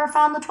have never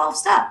found the 12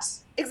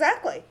 steps.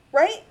 Exactly,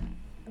 right?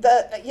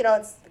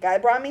 It's the guy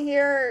brought me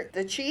here,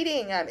 the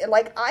cheating.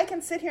 I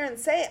can sit here and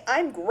say,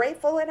 I'm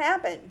grateful it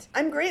happened.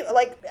 I'm grateful.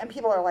 And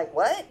people are like,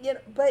 what?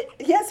 But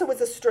yes, it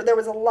was there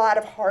was a lot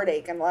of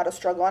heartache and a lot of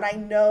struggle. And I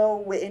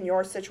know in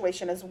your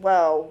situation as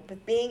well,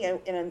 with being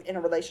in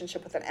a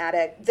relationship with an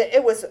addict, that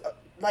it was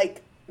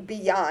like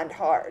beyond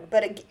hard.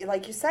 But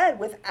like you said,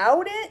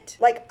 without it,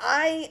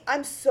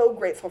 I'm so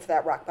grateful for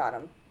that rock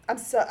bottom.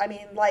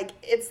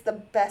 It's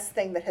the best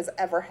thing that has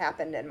ever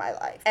happened in my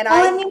life. And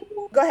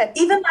go ahead.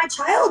 Even my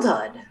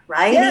childhood,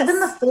 right? Yes.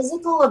 Even the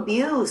physical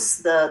abuse,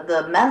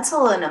 the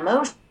mental and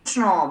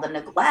emotional, the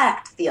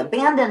neglect, the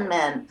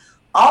abandonment,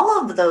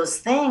 all of those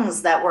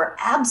things that were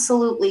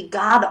absolutely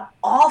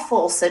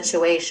god-awful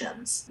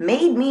situations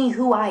made me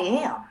who I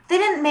am. They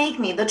didn't make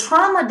me. The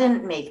trauma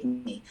didn't make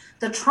me.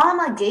 The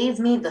trauma gave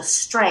me the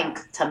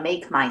strength to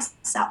make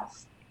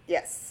myself.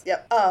 Yes.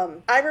 Yep.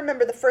 I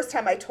remember the first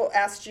time I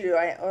asked you,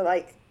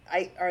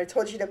 I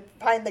told you to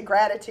find the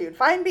gratitude.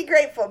 Be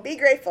grateful. Be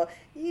grateful.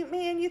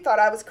 You thought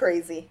I was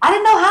crazy. I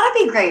didn't know how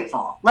to be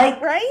grateful.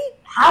 Right?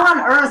 How on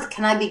earth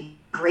can I be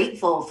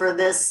grateful for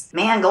this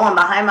man going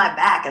behind my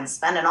back and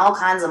spending all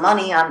kinds of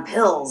money on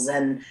pills?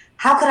 And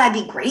how could I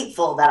be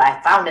grateful that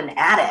I found an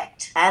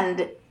addict?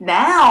 And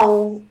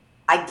now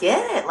I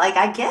get it.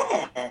 I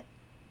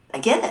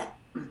get it.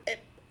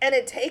 And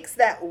it takes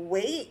that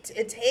weight.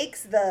 It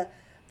takes the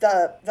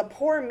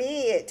poor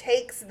me. It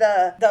takes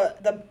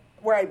the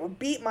where I would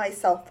beat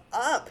myself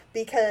up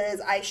because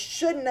I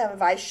shouldn't have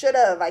done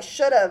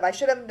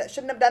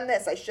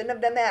this, I shouldn't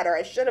have done that, or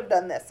I should have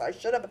done this,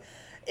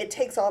 it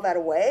takes all that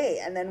away.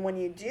 And then when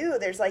you do,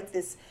 there's like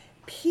this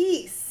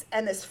peace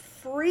and this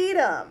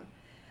freedom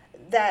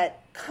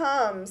that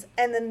comes,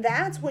 and then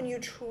that's when you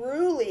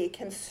truly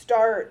can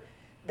start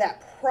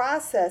that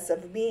process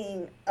of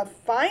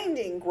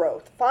finding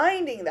growth,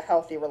 finding the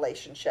healthy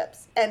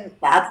relationships, and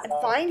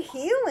find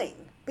healing,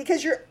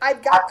 because I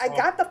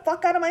got the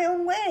fuck out of my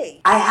own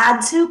way. I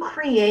had to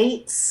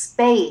create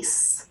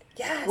space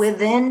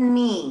within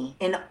me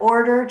in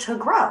order to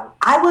grow.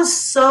 I was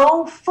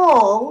so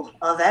full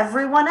of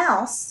everyone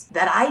else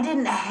that I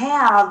didn't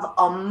have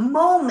a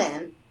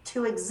moment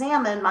to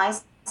examine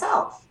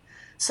myself.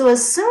 So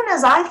as soon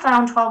as I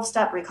found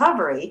 12-step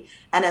recovery,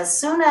 and as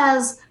soon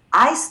as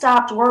I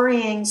stopped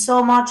worrying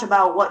so much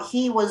about what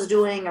he was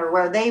doing or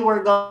where they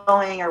were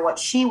going or what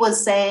she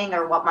was saying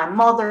or what my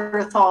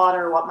mother thought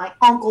or what my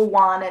uncle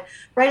wanted,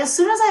 right? As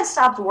soon as I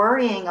stopped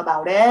worrying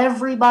about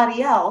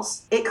everybody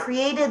else, it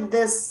created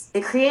this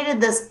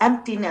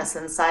emptiness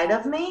inside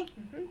of me.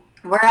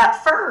 Where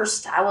at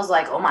first I was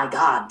like, oh my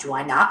God, do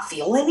I not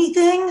feel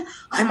anything?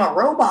 I'm a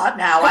robot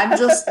now. I'm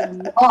just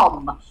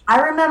numb.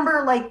 I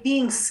remember like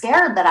being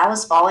scared that I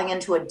was falling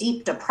into a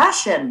deep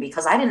depression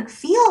because I didn't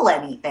feel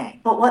anything.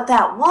 But what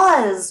that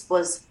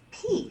was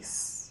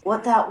peace.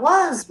 What that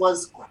was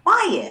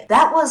quiet.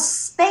 That was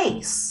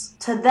space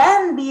to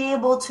then be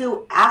able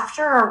to,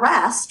 after a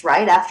rest,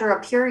 right? After a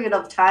period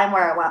of time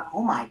where I went,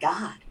 oh my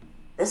God,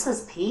 this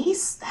is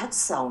peace? That's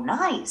so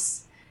nice.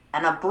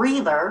 And a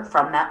breather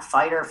from that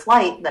fight or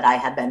flight that I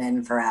had been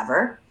in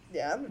forever.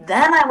 Yeah.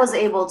 Then I was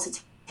able to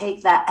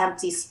take that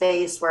empty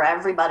space where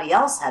everybody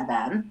else had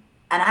been,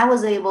 and I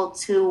was able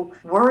to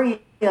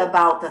worry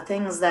about the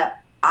things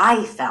that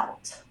I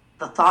felt,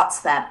 the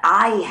thoughts that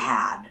I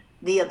had,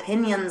 the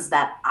opinions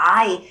that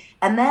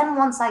and then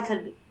once I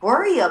could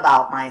worry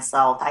about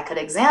myself, I could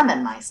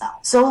examine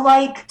myself. So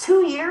like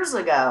 2 years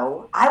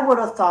ago, I would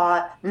have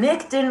thought,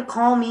 Nick didn't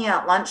call me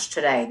at lunch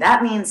today.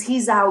 That means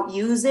he's out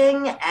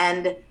using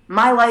and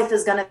my life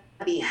is going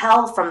to be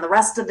hell from the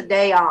rest of the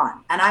day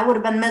on. And I would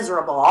have been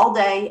miserable all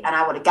day, and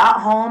I would have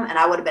got home and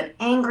I would have been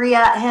angry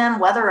at him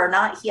whether or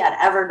not he had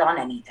ever done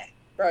anything.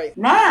 Right.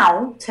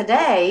 Now,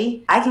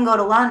 today, I can go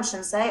to lunch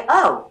and say,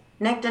 oh,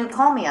 Nick didn't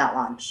call me at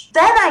lunch.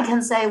 Then I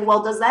can say,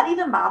 well, does that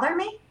even bother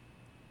me?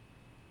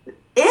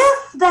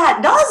 If that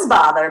does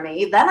bother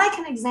me, then I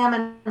can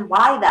examine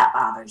why that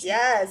bothers me.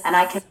 Yes. And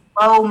I can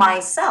grow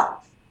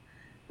myself.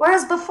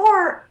 Whereas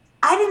before,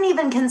 I didn't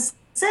even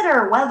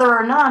consider whether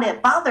or not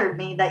it bothered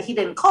me that he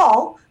didn't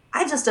call.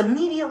 I just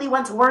immediately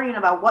went to worrying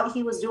about what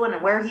he was doing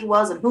and where he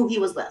was and who he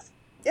was with.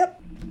 Yep.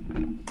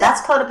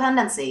 That's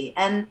codependency.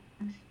 And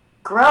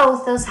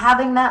growth is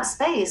having that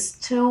space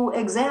to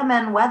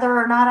examine whether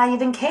or not I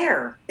even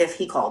care if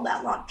he called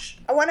that lunch.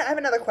 I have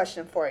another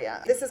question for you.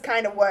 This is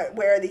kind of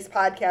where these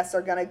podcasts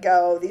are going to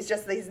go.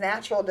 These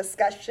natural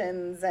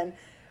discussions and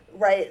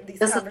these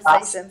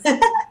conversations.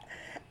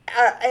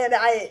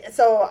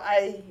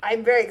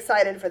 I'm very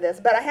excited for this,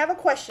 but I have a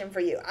question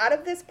for you. Out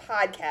of this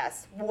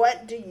podcast,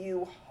 what do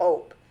you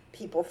hope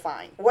people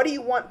find? What do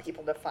you want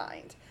people to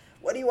find?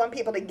 What do you want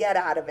people to get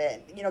out of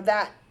it?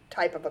 That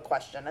type of a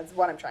question. That's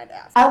what I'm trying to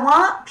ask. I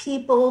want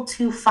people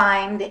to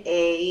find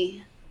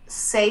a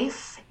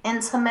safe,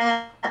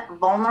 intimate,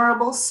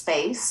 vulnerable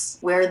space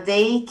where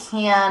they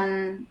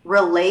can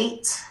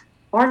relate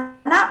or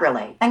not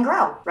relate and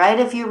grow, right?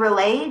 If you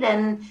relate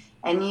and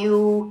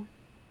you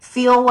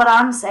feel what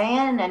I'm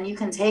saying and you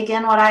can take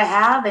in what I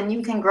have and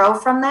you can grow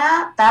from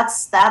that,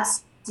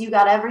 that's you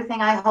got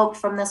everything I hoped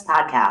from this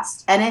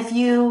podcast. And if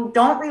you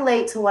don't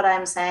relate to what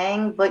I'm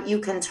saying, but you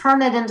can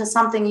turn it into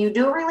something you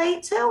do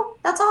relate to,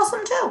 that's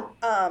awesome too.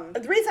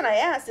 The reason I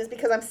asked is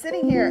because I'm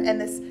sitting here and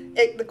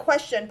the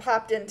question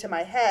popped into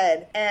my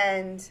head,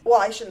 and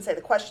I shouldn't say the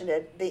question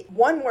did. The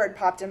one word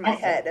popped in my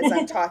head as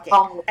I'm talking,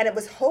 and it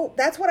was hope.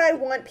 That's what I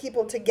want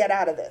people to get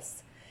out of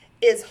this,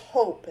 is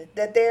hope,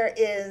 that there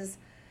is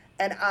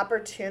an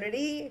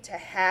opportunity to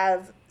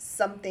have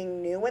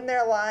something new in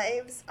their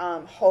lives,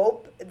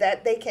 hope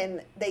that they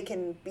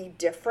can be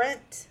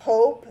different,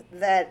 hope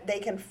that they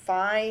can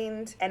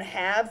find and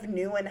have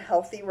new and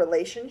healthy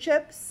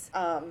relationships,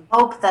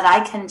 hope that I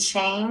can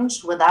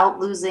change without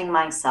losing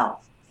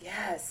myself.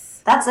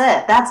 Yes. That's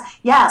it.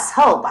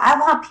 Hope. I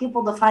want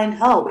people to find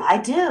hope. I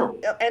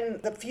do.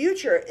 And the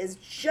future is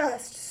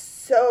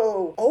just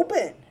so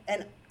open,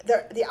 and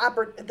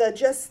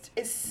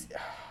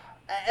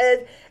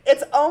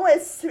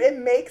it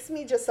makes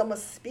me just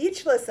almost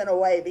speechless in a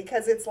way,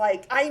 because it's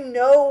like I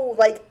know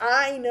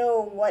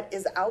what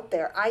is out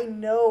there. I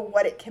know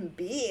what it can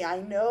be.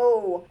 I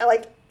know,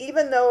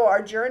 even though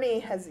our journey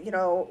has,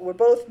 we're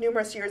both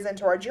numerous years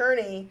into our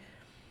journey,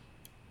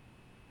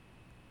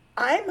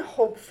 I'm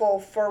hopeful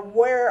for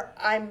where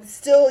I'm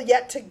still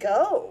yet to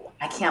go.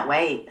 I can't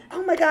wait.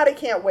 Oh my God, I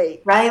can't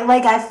wait. Right?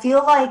 I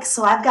feel like,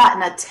 so I've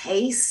gotten a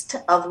taste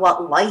of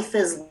what life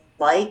is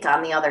like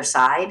on the other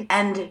side.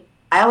 And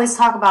I always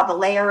talk about the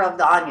layer of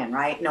the onion,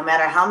 right? No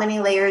matter how many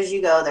layers you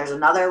go, there's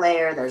another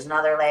layer.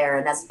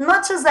 And as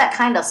much as that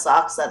kind of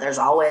sucks that there's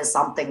always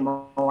something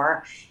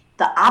more,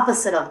 the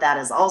opposite of that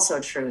is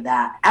also true,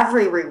 that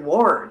every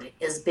reward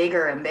is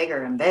bigger and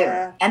bigger and bigger.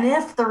 Yeah. And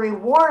if the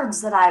rewards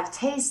that I've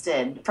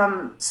tasted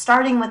from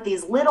starting with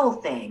these little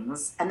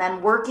things and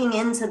then working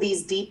into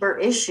these deeper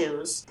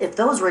issues, if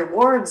those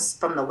rewards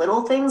from the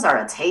little things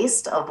are a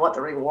taste of what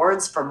the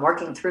rewards from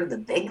working through the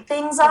big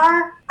things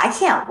are, I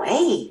can't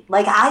wait.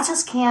 Like, I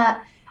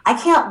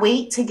can't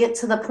wait to get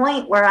to the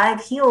point where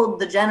I've healed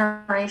the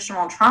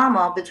generational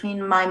trauma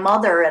between my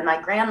mother and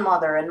my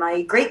grandmother and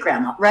my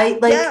great-grandma,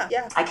 right? Like,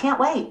 Yeah. I can't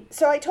wait.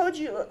 So I told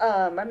you,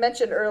 I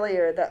mentioned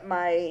earlier that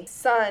my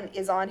son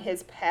is on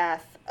his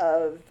path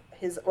of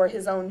his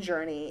own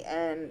journey,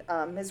 and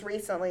has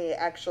recently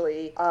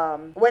actually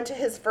went to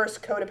his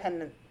first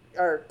CODA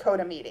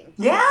meeting.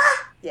 Yeah?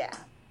 Yeah.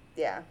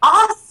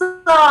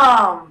 Awesome!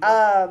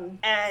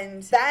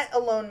 And that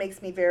alone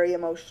makes me very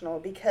emotional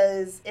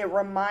because it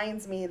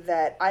reminds me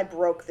that I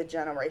broke the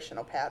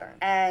generational pattern.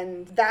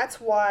 And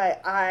that's why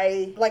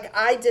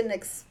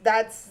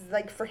that's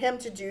like, for him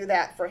to do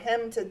that, for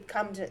him to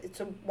come to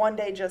one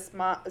day just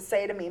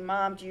say to me,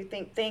 Mom, do you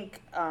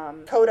think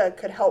CODA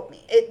could help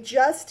me? It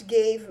just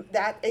gave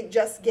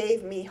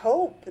me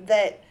hope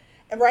that,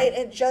 right?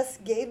 It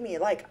just gave me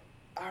like,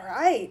 all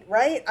right,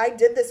 I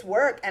did this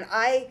work and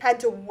I had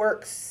to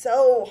work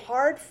so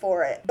hard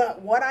for it.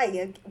 But what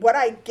I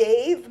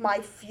gave my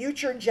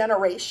future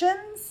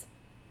generations.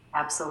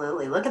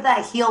 Absolutely. Look at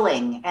that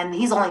healing. And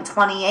he's only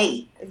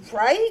 28.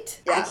 Right?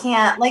 Yeah. I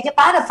can't, like, if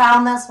I'd have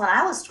found this when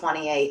I was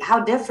 28, how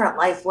different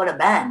life would have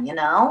been, you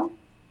know?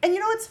 And you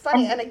know what's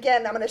funny? And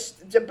again, I'm I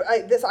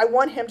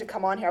want him to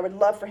come on here. I would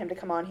love for him to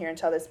come on here and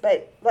tell this.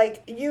 But,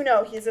 like, you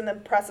know, he's in the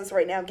process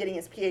right now of getting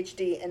his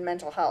PhD in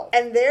mental health.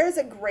 And there's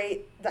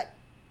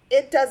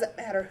it doesn't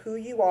matter who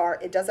you are.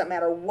 It doesn't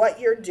matter what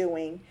you're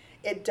doing.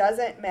 It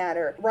doesn't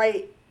matter,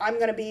 right? I'm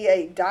going to be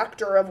a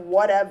doctor of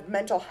whatever,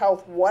 mental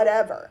health,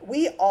 whatever.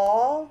 We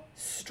all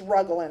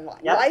struggle in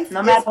life. Yep,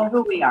 no matter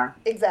who we are.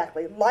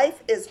 Exactly.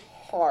 Life is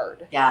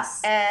hard.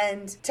 Yes.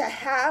 And to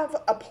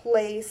have a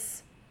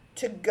place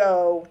to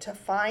go to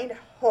find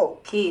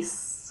hope. Peace,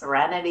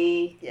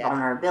 serenity,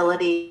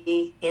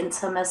 vulnerability,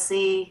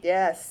 intimacy.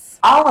 Yes.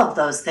 All of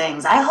those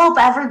things. I hope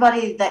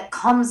everybody that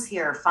comes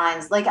here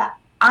finds, like,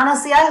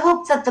 honestly, I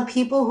hope that the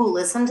people who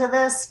listen to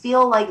this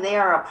feel like they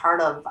are a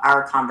part of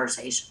our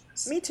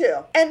conversations. Me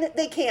too. And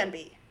they can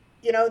be.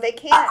 You know, they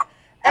can't.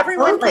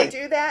 Everyone can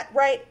do that,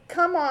 right?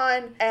 Come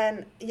on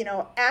and, you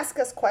know, ask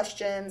us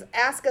questions.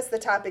 Ask us the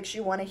topics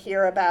you want to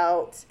hear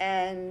about.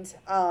 And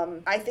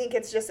I think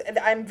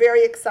I'm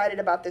very excited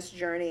about this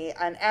journey.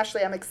 And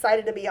Ashley, I'm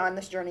excited to be on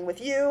this journey with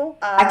you.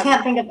 I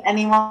can't think of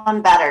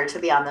anyone better to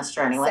be on this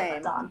journey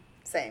with Dawn.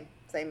 Same.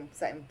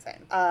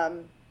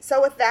 So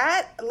with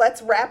that,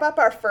 let's wrap up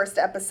our first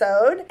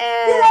episode. And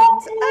I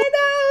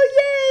know,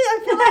 yay! I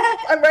feel like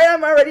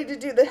I'm ready to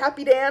do the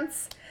happy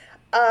dance.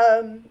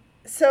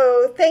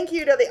 So thank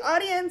you to the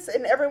audience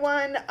and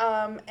everyone,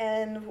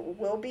 and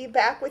we'll be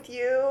back with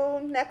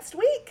you next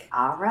week.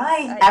 All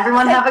right.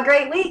 Everyone have a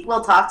great week.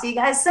 We'll talk to you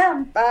guys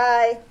soon.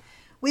 Bye.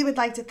 We would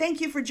like to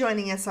thank you for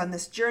joining us on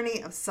this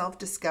journey of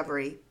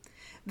self-discovery.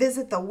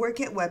 Visit the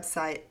Work It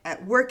website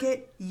at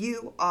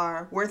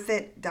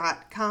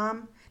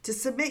workityouareworthit.com to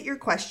submit your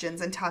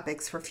questions and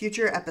topics for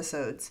future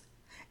episodes.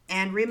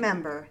 And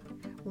remember,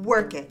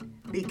 work it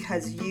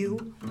because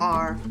you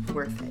are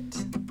worth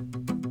it.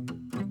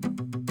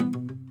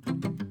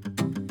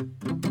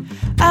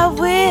 I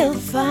will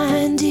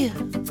find you.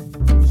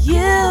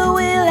 You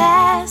will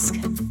ask,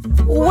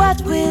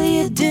 what will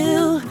you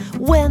do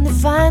when you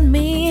find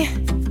me?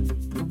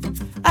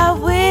 I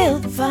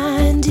will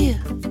find you.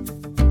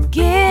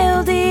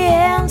 Give the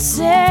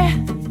answer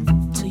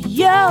to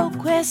your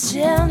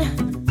question.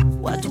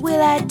 What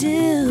will I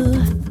do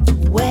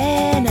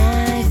when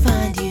I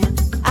find you?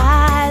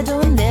 I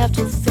don't have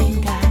to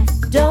think, I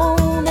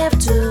don't have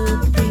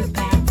to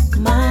prepare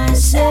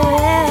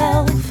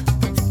myself.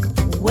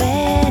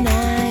 When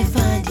I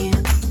find you,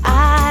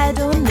 I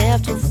don't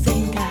have to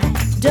think, I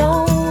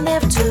don't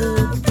have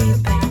to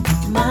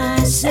prepare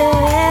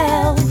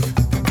myself.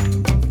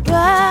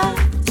 But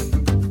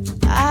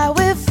I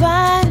will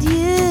find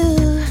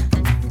you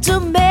to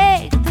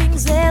make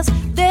things as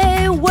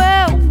they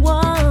were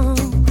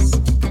once.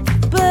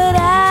 But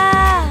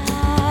I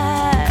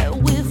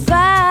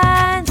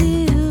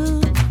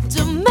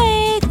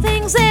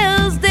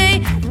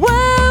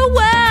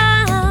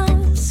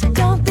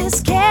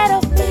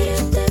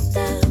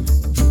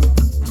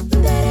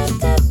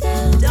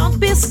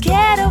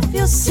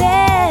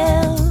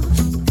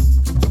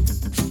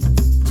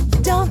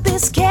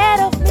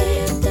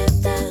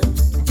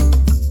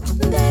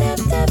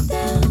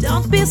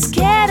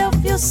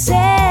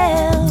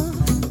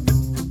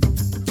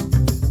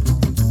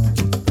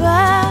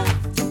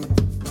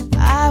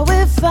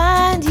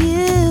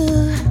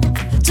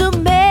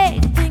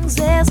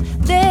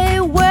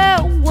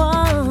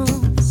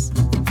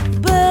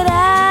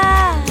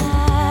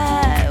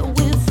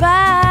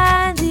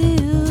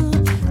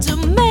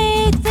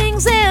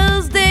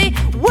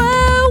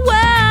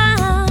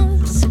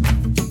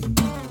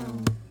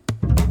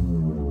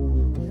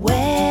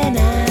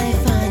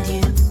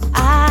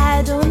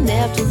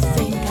have to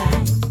think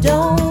I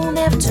don't